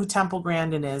if you know who Temple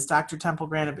Grandin is, Dr. Temple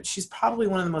Grandin, but she's probably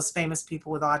one of the most famous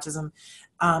people with autism.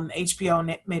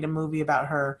 HBO made a movie about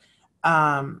her.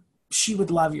 She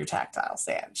would love your tactile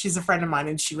sand. She's a friend of mine,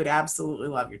 and she would absolutely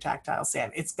love your tactile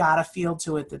sand. It's got a feel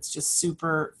to it that's just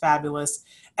super fabulous.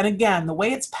 And again, the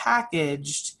way it's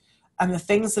packaged and the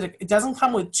things that it doesn't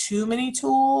come with too many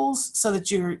tools so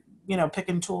that you're,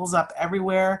 picking tools up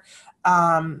everywhere.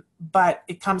 But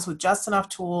it comes with just enough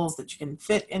tools that you can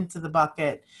fit into the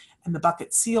bucket, and the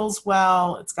bucket seals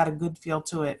well. It's got a good feel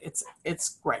to it. It's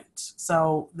great.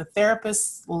 So the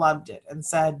therapists loved it and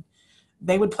said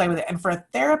they would play with it. And for a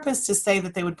therapist to say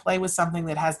that they would play with something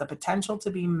that has the potential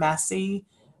to be messy,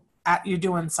 you're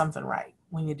doing something right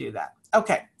when you do that.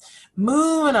 Okay,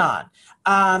 moving on.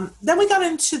 Then we got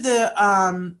into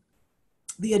the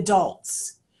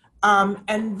adults.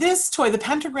 And this toy, the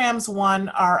pentagrams won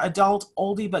our adult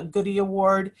oldie but goodie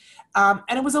award. And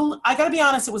it was, I gotta be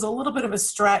honest, it was a little bit of a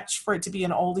stretch for it to be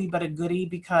an oldie but a goodie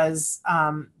because,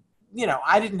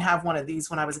 I didn't have one of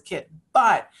these when I was a kid.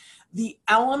 But the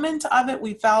element of it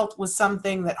we felt was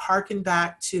something that harkened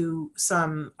back to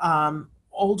some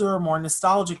older, more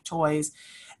nostalgic toys.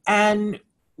 And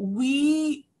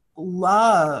we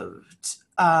loved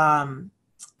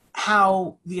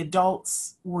how the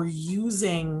adults were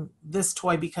using this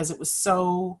toy because it was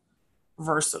so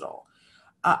versatile.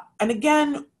 And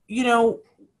again,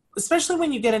 especially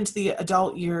when you get into the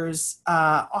adult years,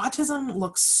 autism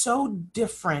looks so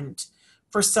different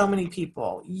for so many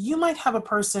people. You might have a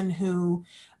person who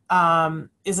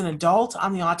is an adult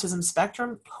on the autism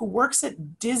spectrum who works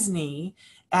at Disney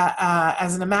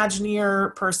as an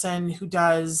Imagineer person who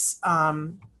does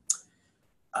the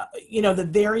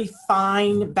very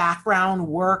fine background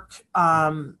work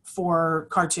for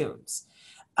cartoons.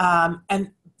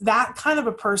 And that kind of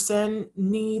a person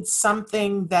needs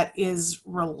something that is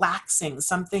relaxing,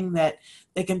 something that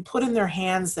they can put in their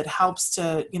hands that helps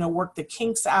to, work the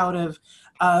kinks out of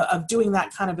doing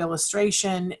that kind of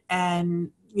illustration,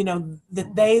 and,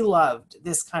 that they loved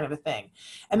this kind of a thing.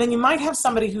 And then you might have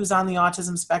somebody who's on the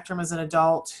autism spectrum as an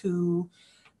adult who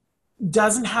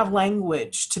doesn't have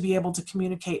language to be able to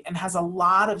communicate and has a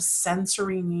lot of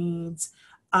sensory needs.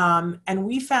 And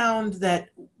we found that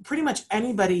pretty much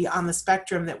anybody on the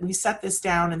spectrum that we set this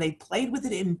down and they played with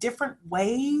it in different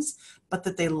ways, but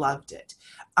that they loved it.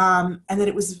 And that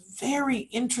it was very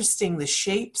interesting, the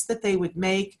shapes that they would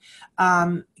make,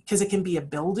 because it can be a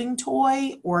building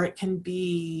toy, or it can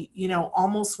be,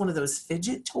 almost one of those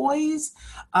fidget toys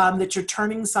that you're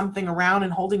turning something around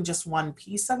and holding just one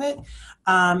piece of it.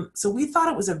 So we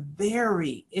thought it was a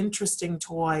very interesting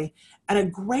toy and a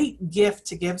great gift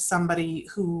to give somebody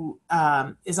who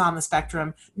is on the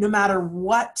spectrum, no matter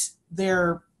what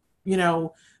their,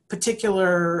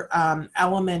 particular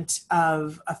element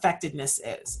of affectedness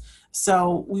is.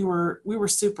 So we were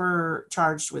super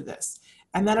charged with this.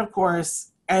 And then, of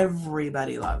course,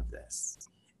 everybody loved this.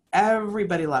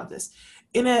 Everybody loved this.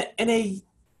 The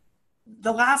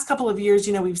last couple of years,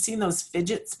 we've seen those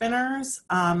fidget spinners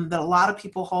that a lot of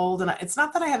people hold. And it's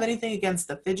not that I have anything against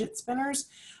the fidget spinners,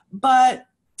 but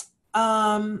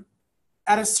at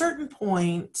a certain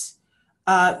point,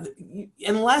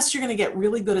 unless you're going to get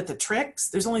really good at the tricks,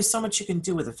 there's only so much you can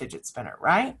do with a fidget spinner,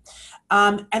 right?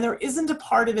 And there isn't a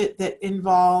part of it that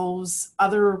involves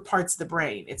other parts of the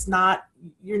brain. It's not,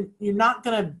 you're not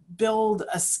going to build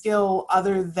a skill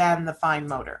other than the fine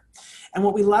motor. And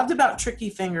what we loved about Tricky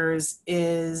Fingers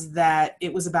is that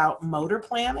it was about motor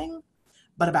planning,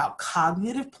 but about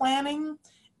cognitive planning.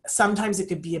 Sometimes it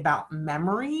could be about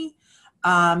memory.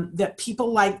 That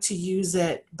people like to use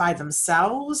it by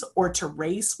themselves or to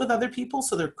race with other people.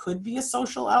 So there could be a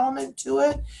social element to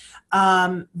it.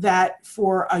 That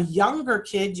for a younger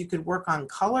kid, you could work on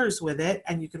colors with it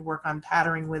and you could work on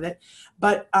patterning with it.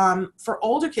 But for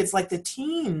older kids, like the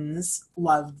teens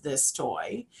loved this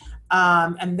toy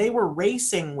and they were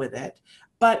racing with it.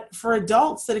 But for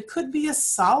adults, that it could be a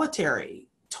solitary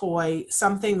toy,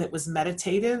 something that was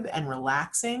meditative and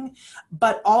relaxing,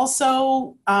 but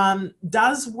also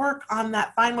does work on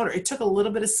that fine motor. It took a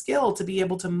little bit of skill to be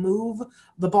able to move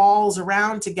the balls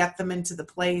around to get them into the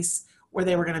place where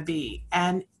they were going to be.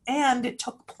 And it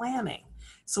took planning.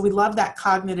 So we love that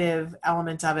cognitive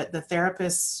element of it. The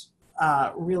therapists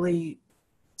really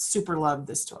super loved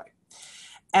this toy.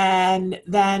 And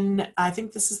then I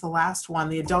think this is the last one,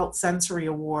 the Adult Sensory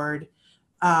Award.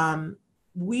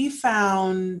 We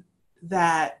found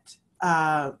that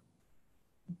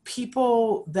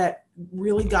people that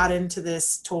really got into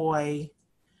this toy,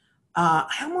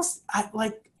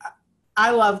 I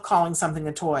love calling something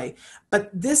a toy, but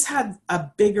this had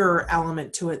a bigger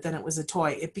element to it than it was a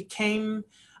toy. It became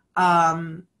a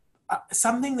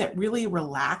something that really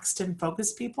relaxed and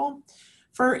focused people.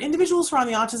 For individuals who are on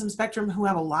the autism spectrum who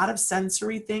have a lot of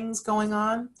sensory things going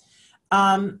on,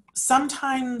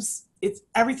 sometimes it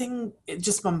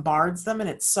just bombards them and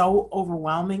it's so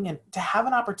overwhelming. And to have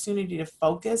an opportunity to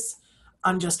focus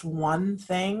on just one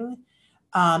thing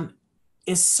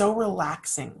is so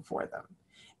relaxing for them.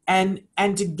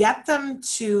 And to get them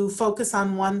to focus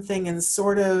on one thing and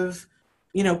sort of,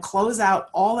 close out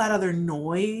all that other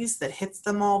noise that hits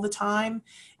them all the time,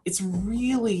 it's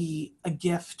really a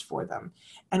gift for them.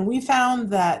 And we found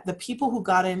that the people who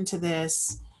got into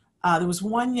this, there was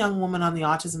one young woman on the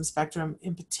autism spectrum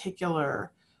in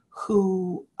particular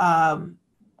who,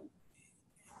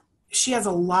 she has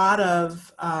a lot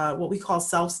of what we call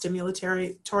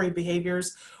self-stimulatory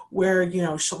behaviors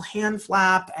where, she'll hand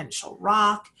flap and she'll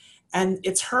rock. And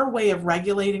it's her way of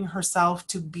regulating herself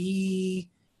to be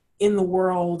in the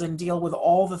world and deal with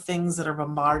all the things that are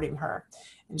bombarding her.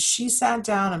 And she sat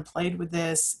down and played with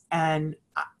this. And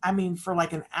I mean, for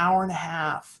like an hour and a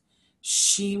half,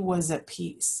 she was at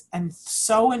peace and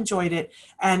so enjoyed it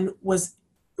and was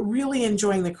really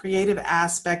enjoying the creative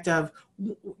aspect of,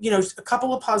 a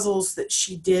couple of puzzles that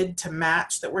she did to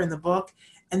match that were in the book.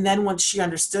 And then once she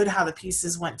understood how the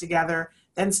pieces went together,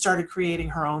 then started creating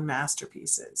her own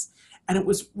masterpieces. And it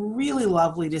was really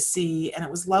lovely to see. And it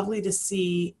was lovely to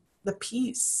see the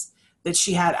peace that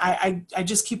she had. I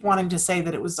just keep wanting to say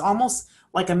that it was almost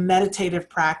like a meditative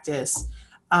practice.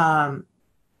 And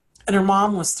her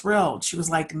mom was thrilled. She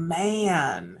was like,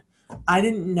 man, I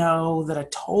didn't know that a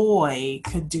toy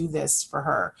could do this for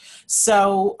her.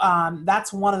 So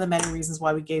that's one of the many reasons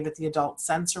why we gave it the Adult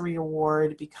Sensory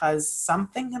Award, because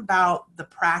something about the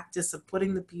practice of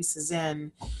putting the pieces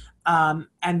in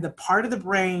and the part of the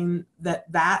brain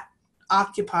that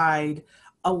occupied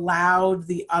allowed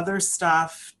the other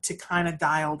stuff to kind of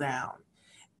dial down.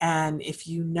 And if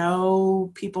you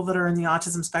know people that are in the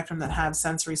autism spectrum that have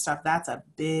sensory stuff, that's a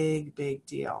big, big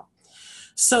deal.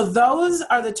 So those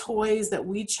are the toys that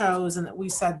we chose and that we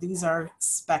said, these are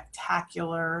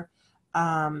spectacular.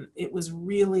 It was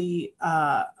really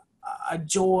a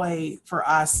joy for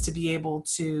us to be able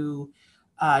to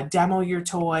demo your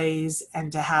toys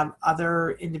and to have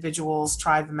other individuals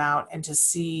try them out and to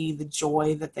see the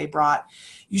joy that they brought.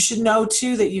 You should know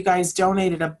too that you guys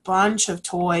donated a bunch of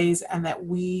toys and that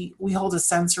we hold a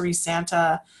Sensory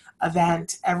Santa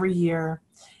event every year.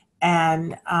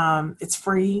 And it's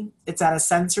free. It's at a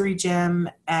sensory gym,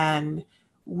 and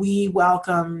we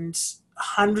welcomed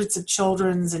hundreds of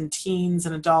children and teens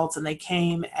and adults, and they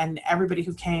came, and everybody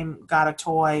who came got a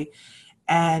toy,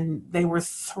 and they were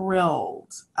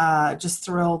thrilled, just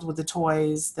thrilled with the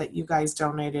toys that you guys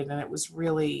donated. And it was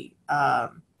really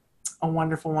a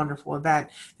wonderful, wonderful event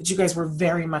that you guys were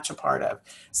very much a part of.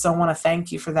 So I want to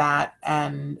thank you for that.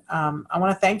 And I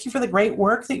want to thank you for the great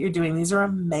work that you're doing. These are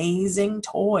amazing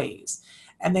toys,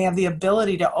 and they have the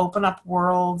ability to open up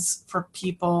worlds for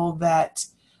people that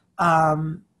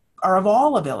are of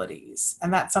all abilities.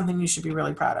 And that's something you should be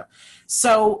really proud of.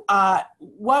 So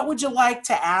what would you like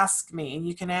to ask me? And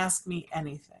you can ask me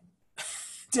anything.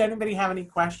 Did anybody have any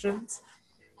questions?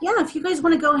 Yeah, if you guys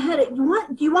want to go ahead,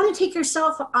 you want to take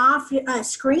yourself off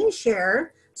screen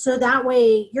share so that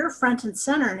way you're front and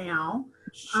center now.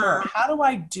 Sure. How do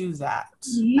I do that?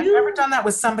 I've never done that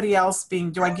with somebody else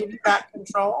do I give you that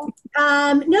control?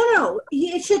 No.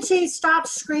 It should say stop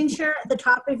screen share at the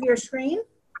top of your screen.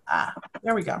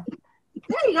 There we go.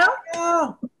 There you go.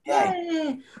 Oh,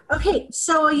 yay. Okay,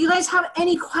 so you guys have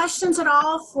any questions at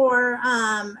all for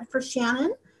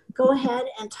Shannon? Go ahead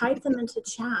and type them into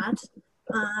chat.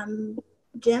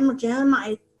 Jim,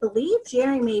 I believe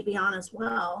Jerry may be on as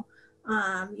well.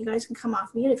 You guys can come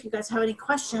off mute if you guys have any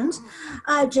questions.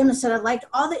 Jim has said, I liked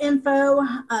all the info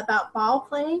about ball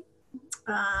play.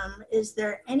 Is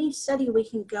there any study we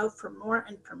can go for more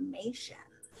information?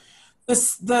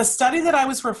 The study that I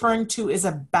was referring to is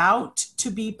about to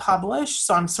be published.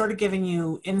 So I'm sort of giving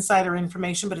you insider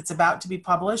information, but it's about to be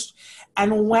published.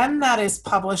 And when that is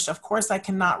published, of course, I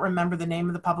cannot remember the name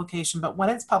of the publication, but when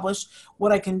it's published,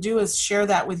 what I can do is share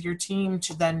that with your team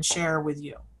to then share with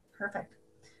you. Perfect.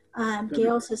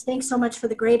 Gail says, thanks so much for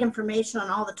the great information on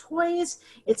all the toys.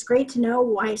 It's great to know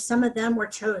why some of them were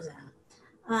chosen.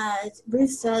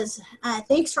 Ruth says,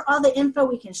 thanks for all the info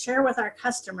we can share with our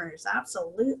customers.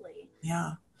 Absolutely.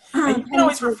 Yeah. And you can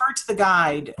always refer to the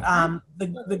guide.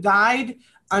 The guide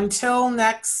until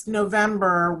next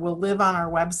November will live on our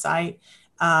website.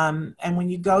 And when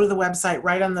you go to the website,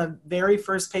 right on the very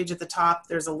first page at the top,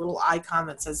 there's a little icon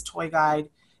that says Toy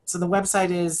Guide. So the website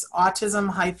is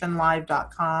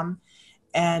autism-live.com.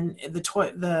 and the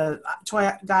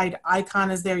toy guide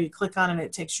icon is there. You click on it, and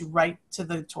it takes you right to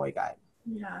the toy guide.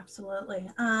 Yeah, absolutely.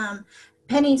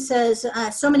 Penny says,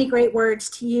 so many great words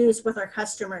to use with our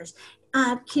customers.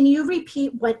 Can you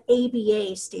repeat what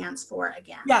ABA stands for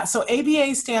again? Yeah, so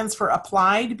ABA stands for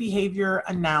Applied Behavior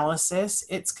Analysis.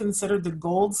 It's considered the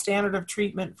gold standard of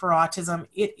treatment for autism.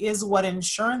 It is what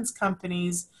insurance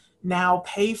companies now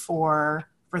pay for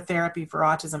therapy for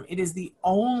autism. It is the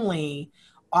only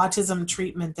autism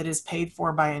treatment that is paid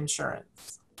for by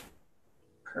insurance.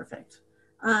 Perfect.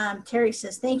 Terry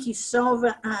says, thank you so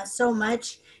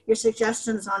much. Your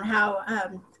suggestions on how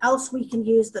else we can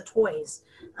use the toys.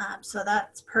 So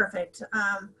that's perfect.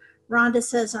 Rhonda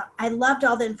says, I loved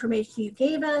all the information you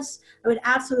gave us. I would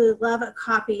absolutely love a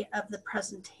copy of the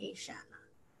presentation.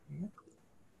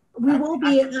 We will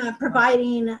be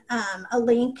providing a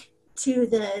link to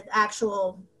the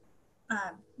actual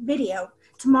video.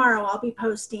 Tomorrow I'll be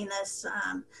posting this,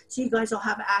 so you guys will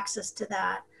have access to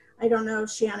that. I don't know,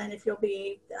 Shannon, if you'll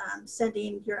be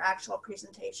sending your actual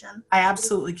presentation. I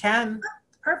absolutely can.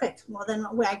 Perfect. Well, then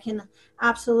I can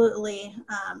absolutely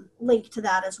link to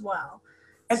that as well.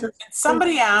 So,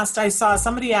 somebody asked, I saw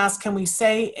somebody ask, can we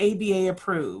say ABA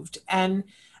approved? And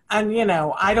you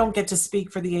know, I don't get to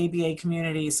speak for the ABA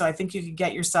community, so I think you could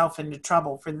get yourself into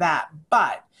trouble for that.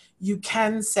 But you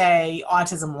can say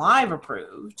Autism Live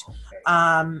approved,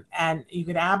 and you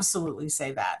could absolutely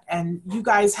say that. And you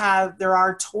guys have, there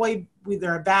are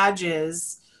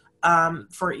badges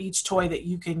for each toy that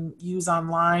you can use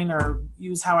online or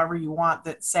use however you want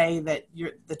that say that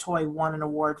the toy won an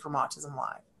award from Autism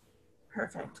Live.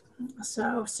 Perfect.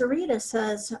 So Sarita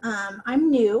says,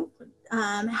 I'm new.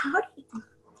 How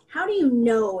do you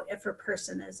know if a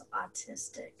person is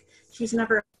autistic? She's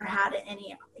never had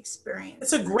any experience.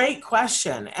 It's a great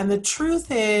question. And the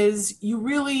truth is, you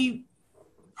really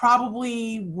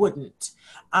probably wouldn't.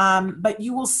 But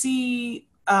you will see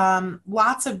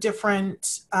lots of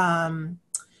different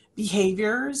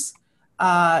behaviors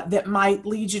that might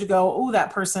lead you to go, oh,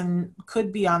 that person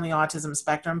could be on the autism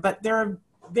spectrum. But there are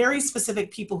very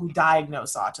specific people who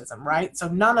diagnose autism, right? So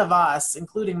none of us,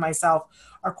 including myself,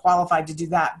 are qualified to do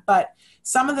that. But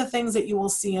some of the things that you will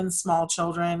see in small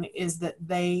children is that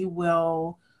they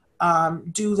will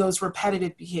do those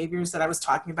repetitive behaviors that I was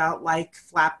talking about, like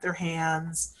flap their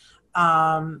hands.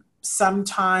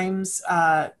 Sometimes,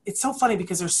 it's so funny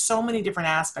because there's so many different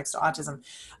aspects to autism.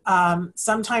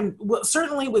 Sometimes,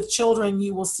 certainly with children,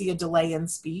 you will see a delay in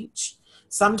speech.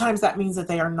 Sometimes that means that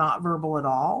they are not verbal at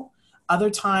all. Other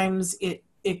times it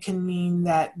can mean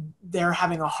that they're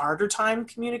having a harder time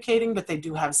communicating, but they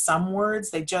do have some words.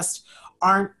 They just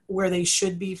aren't where they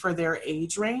should be for their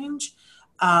age range.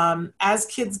 As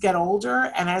kids get older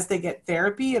and as they get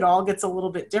therapy, it all gets a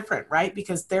little bit different, right?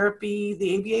 Because therapy,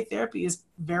 the ABA therapy is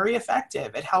very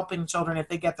effective at helping children if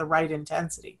they get the right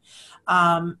intensity.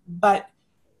 But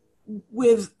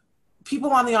with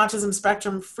people on the autism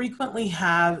spectrum frequently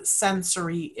have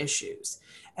sensory issues.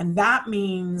 And that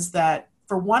means that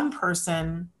for one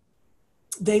person,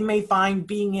 they may find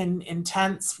being in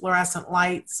intense fluorescent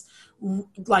lights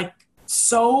like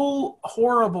so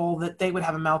horrible that they would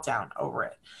have a meltdown over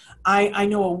it. I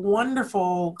know a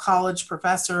wonderful college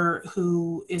professor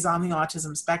who is on the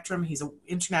autism spectrum. He's an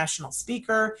international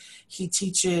speaker. He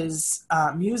teaches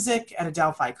music at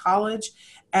Adelphi College,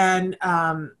 and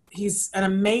he's an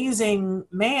amazing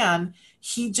man.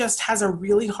 He just has a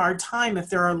really hard time. If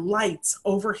there are lights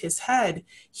over his head,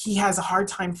 he has a hard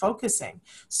time focusing.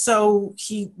 So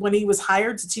when he was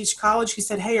hired to teach college, he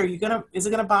said, hey, is it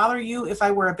gonna bother you if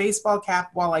I wear a baseball cap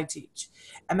while I teach?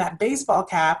 And that baseball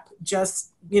cap just,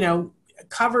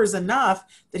 covers enough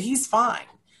that he's fine.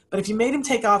 But if you made him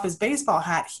take off his baseball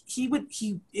hat,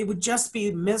 it would just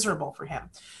be miserable for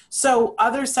him. So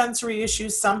other sensory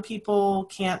issues, some people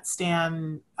can't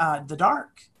stand the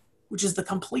dark, which is the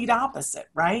complete opposite,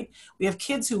 right? We have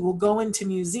kids who will go into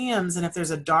museums, and if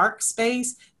there's a dark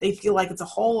space, they feel like it's a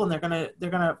hole and they're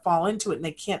gonna fall into it, and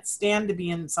they can't stand to be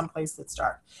in some place that's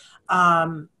dark.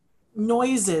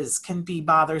 Noises can be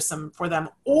bothersome for them,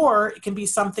 or it can be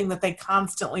something that they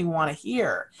constantly want to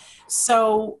hear.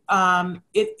 So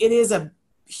it is a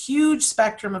huge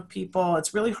spectrum of people.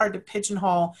 It's really hard to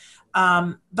pigeonhole.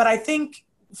 But I think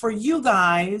for you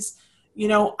guys,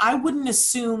 I wouldn't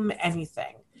assume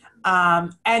anything.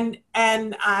 And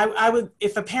I would,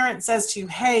 if a parent says to you,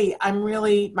 hey,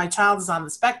 my child is on the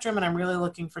spectrum and I'm really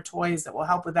looking for toys that will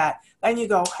help with that, then you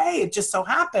go, hey, it just so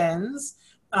happens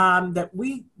that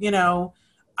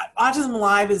Autism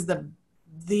Live is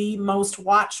the most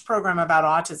watched program about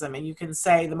autism. And you can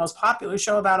say the most popular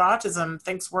show about autism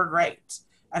thinks we're great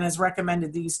and has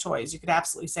recommended these toys. You could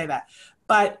absolutely say that.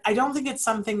 but I don't think it's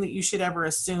something that you should ever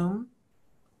assume.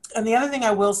 And the other thing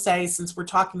I will say, since we're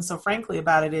talking so frankly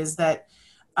about it, is that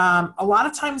a lot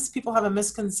of times people have a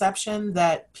misconception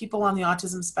that people on the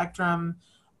autism spectrum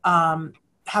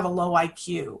have a low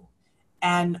IQ.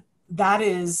 And that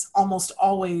is almost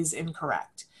always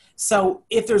incorrect. So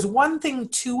if there's one thing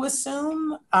to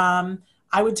assume,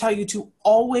 I would tell you to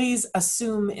always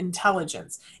assume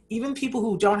intelligence. Even people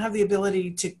who don't have the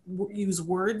ability to use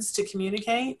words to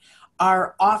communicate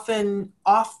are often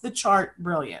off the chart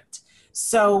brilliant.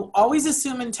 So always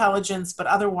assume intelligence, but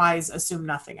otherwise assume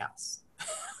nothing else.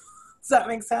 Does that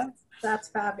make sense? That's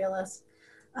fabulous.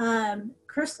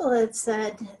 Crystal had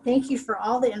said, thank you for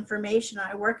all the information.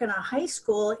 I work in a high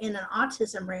school in an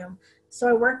autism room. So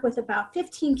I work with about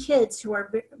 15 kids who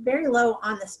are very low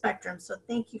on the spectrum. So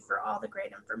thank you for all the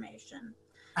great information.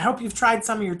 I hope you've tried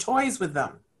some of your toys with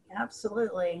them.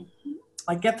 Absolutely.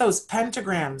 Like get those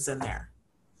pentagrams in there.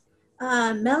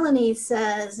 Melanie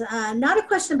says, not a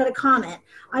question, but a comment.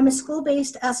 I'm a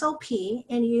school-based SLP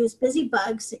and use busy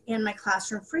bugs in my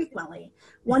classroom frequently.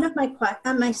 One of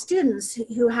my students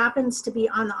who happens to be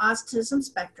on the autism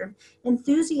spectrum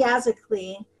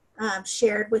enthusiastically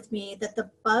shared with me that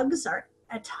the bugs are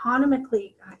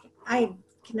anatomically correct. There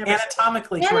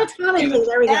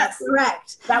we go.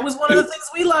 Correct. That was one of the things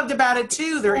we loved about it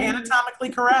too. They're anatomically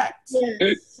correct.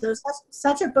 Yes. So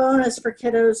such a bonus for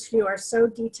kiddos who are so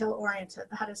detail oriented.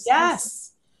 That is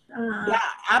yes. Yeah,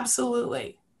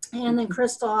 absolutely. And then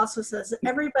Crystal also says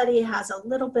everybody has a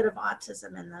little bit of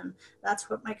autism in them. That's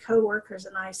what my coworkers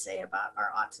and I say about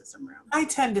our autism room. I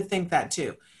tend to think that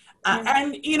too.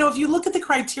 And, you know, if you look at the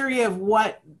criteria of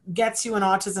what gets you an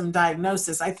autism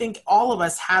diagnosis, I think all of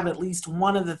us have at least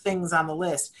one of the things on the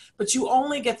list, but you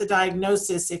only get the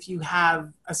diagnosis if you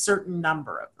have a certain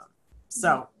number of them.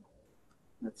 So.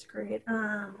 That's great.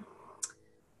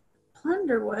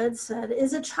 Plunderwood said,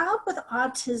 is a child with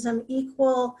autism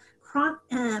equal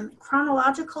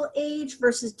chronological age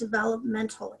versus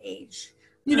developmental age?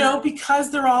 You know, because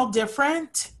they're all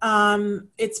different,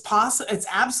 it's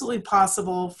absolutely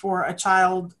possible for a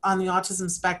child on the autism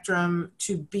spectrum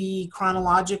to be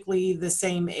chronologically the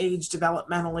same age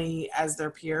developmentally as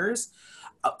their peers.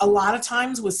 A lot of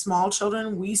times with small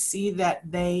children, we see that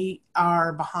they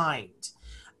are behind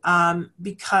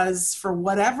because for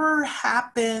whatever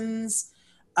happens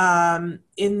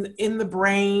in the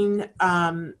brain,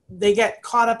 they get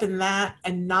caught up in that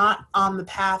and not on the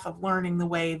path of learning the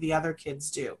way the other kids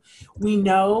do. We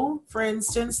know, for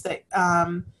instance, that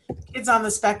kids on the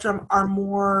spectrum are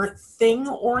more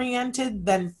thing-oriented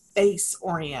than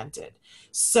face-oriented.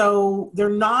 So they're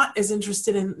not as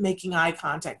interested in making eye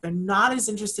contact. They're not as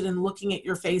interested in looking at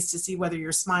your face to see whether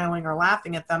you're smiling or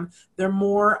laughing at them. They're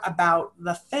more about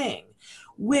the thing,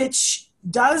 which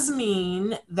does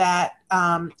mean that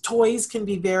toys can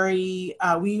be very,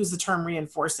 we use the term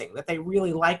reinforcing, that they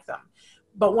really like them.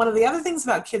 But one of the other things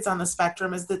about kids on the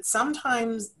spectrum is that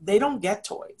sometimes they don't get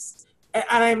toys.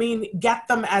 And I mean, get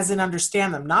them as in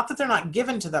understand them. Not that they're not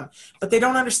given to them, but they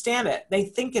don't understand it. They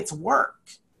think it's work.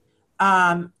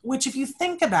 Which if you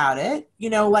think about it,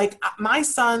 you know, like my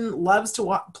son loves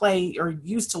to play or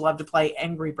used to love to play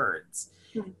Angry Birds.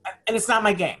 And it's not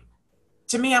my game.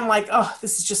 To me, I'm like, oh,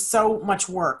 this is just so much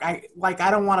work. I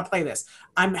don't want to play this.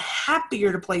 I'm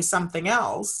happier to play something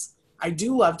else. I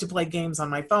do love to play games on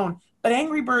my phone, but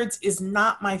Angry Birds is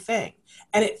not my thing.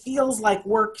 And it feels like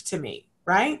work to me,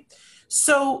 right?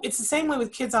 So it's the same way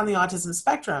with kids on the autism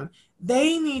spectrum.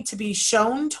 They need to be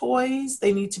shown toys.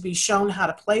 They need to be shown how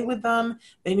to play with them.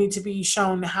 They need to be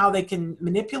shown how they can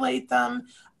manipulate them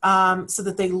so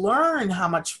that they learn how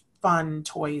much fun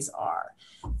toys are.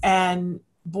 And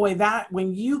boy, that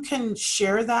when you can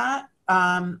share that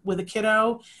with a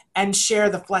kiddo and share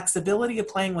the flexibility of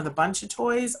playing with a bunch of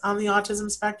toys on the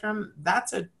autism spectrum,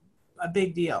 that's a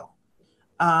big deal.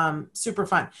 Super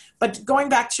fun. But going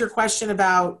back to your question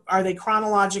about are they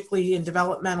chronologically and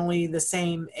developmentally the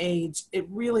same age, it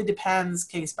really depends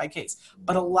case by case.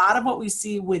 But a lot of what we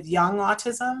see with young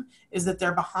autism is that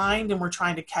they're behind and we're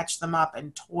trying to catch them up,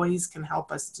 and toys can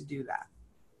help us to do that.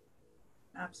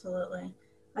 Absolutely.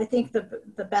 I think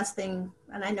the best thing,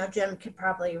 and I know Jim could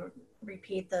probably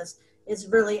repeat this, is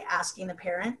really asking the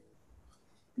parent,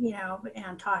 you know,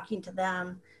 and talking to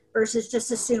them versus just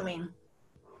assuming.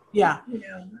 Yeah. You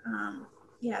know,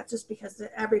 yeah, just because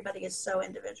everybody is so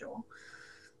individual.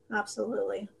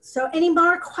 Absolutely. So any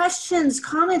more questions,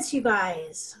 comments, you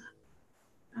guys?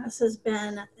 This has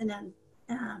been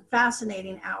a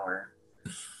fascinating hour.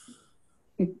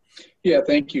 Yeah,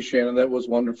 thank you, Shannon. That was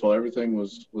wonderful. Everything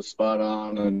was spot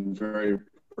on and very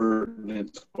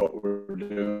pertinent to what we're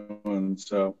doing.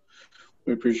 So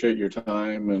we appreciate your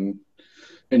time and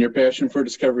your passion for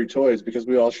Discovery Toys, because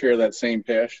we all share that same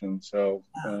passion. So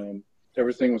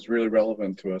everything was really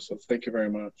relevant to us. So thank you very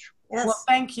much. Yes. Well,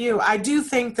 thank you. I do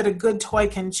think that a good toy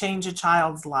can change a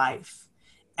child's life.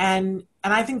 And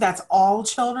I think that's all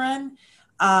children.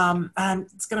 And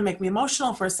it's going to make me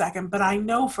emotional for a second, but I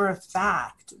know for a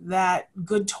fact that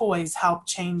good toys help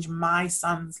change my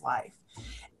son's life.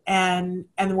 And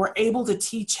we're able to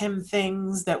teach him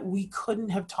things that we couldn't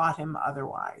have taught him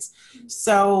otherwise.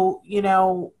 So, you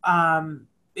know,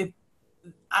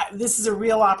 this is a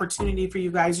real opportunity for you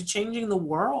guys. You're changing the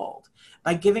world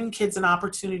by giving kids an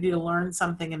opportunity to learn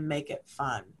something and make it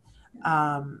fun.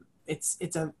 It's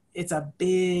a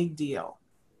big deal.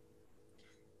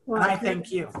 Well, and I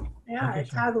thank you. Yeah, our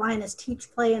tagline is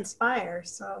teach, play, inspire.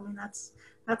 So, I mean,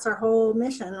 that's our whole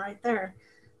mission right there.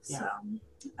 Yeah. So,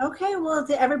 okay, well,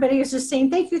 everybody is just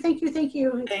saying thank you. Thank you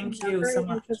very so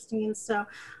much. Interesting. So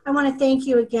I want to thank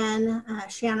you again,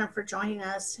 Shannon, for joining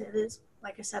us. It is,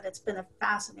 like I said, it's been a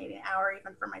fascinating hour,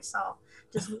 even for myself,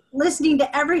 just listening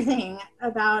to everything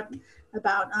about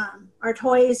our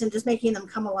toys and just making them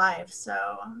come alive. So,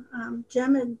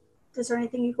 Jim, is there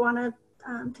anything you want to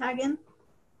tag in?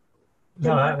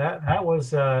 No, that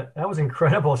was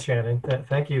incredible, Shannon.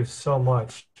 Thank you so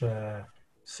much.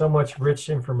 So much rich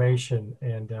information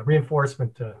and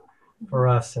reinforcement for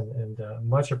us, and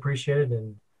much appreciated.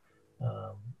 And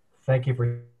thank you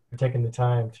for taking the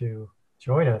time to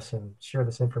join us and share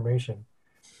this information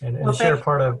and share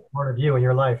part of you in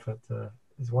your life. It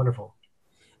is wonderful.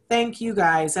 Thank you,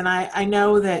 guys. And I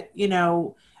know that, you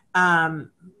know,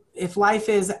 if life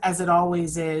is as it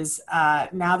always is,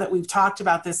 now that we've talked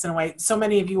about this in a way, so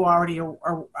many of you already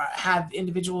have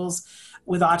individuals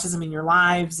with autism in your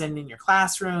lives and in your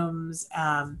classrooms.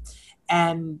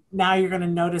 And now you're going to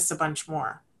notice a bunch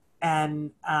more.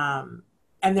 And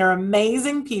they're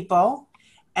amazing people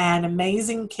and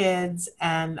amazing kids.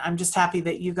 And I'm just happy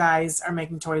that you guys are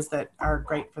making toys that are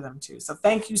great for them too. So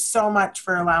thank you so much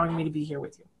for allowing me to be here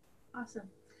with you. Awesome.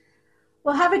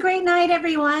 Well, have a great night,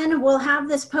 everyone. We'll have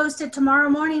this posted tomorrow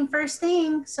morning, first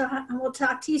thing. So we'll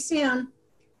talk to you soon.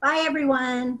 Bye,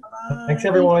 everyone. Thanks,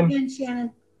 everyone. Thanks again,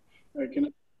 Shannon.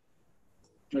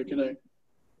 Good night.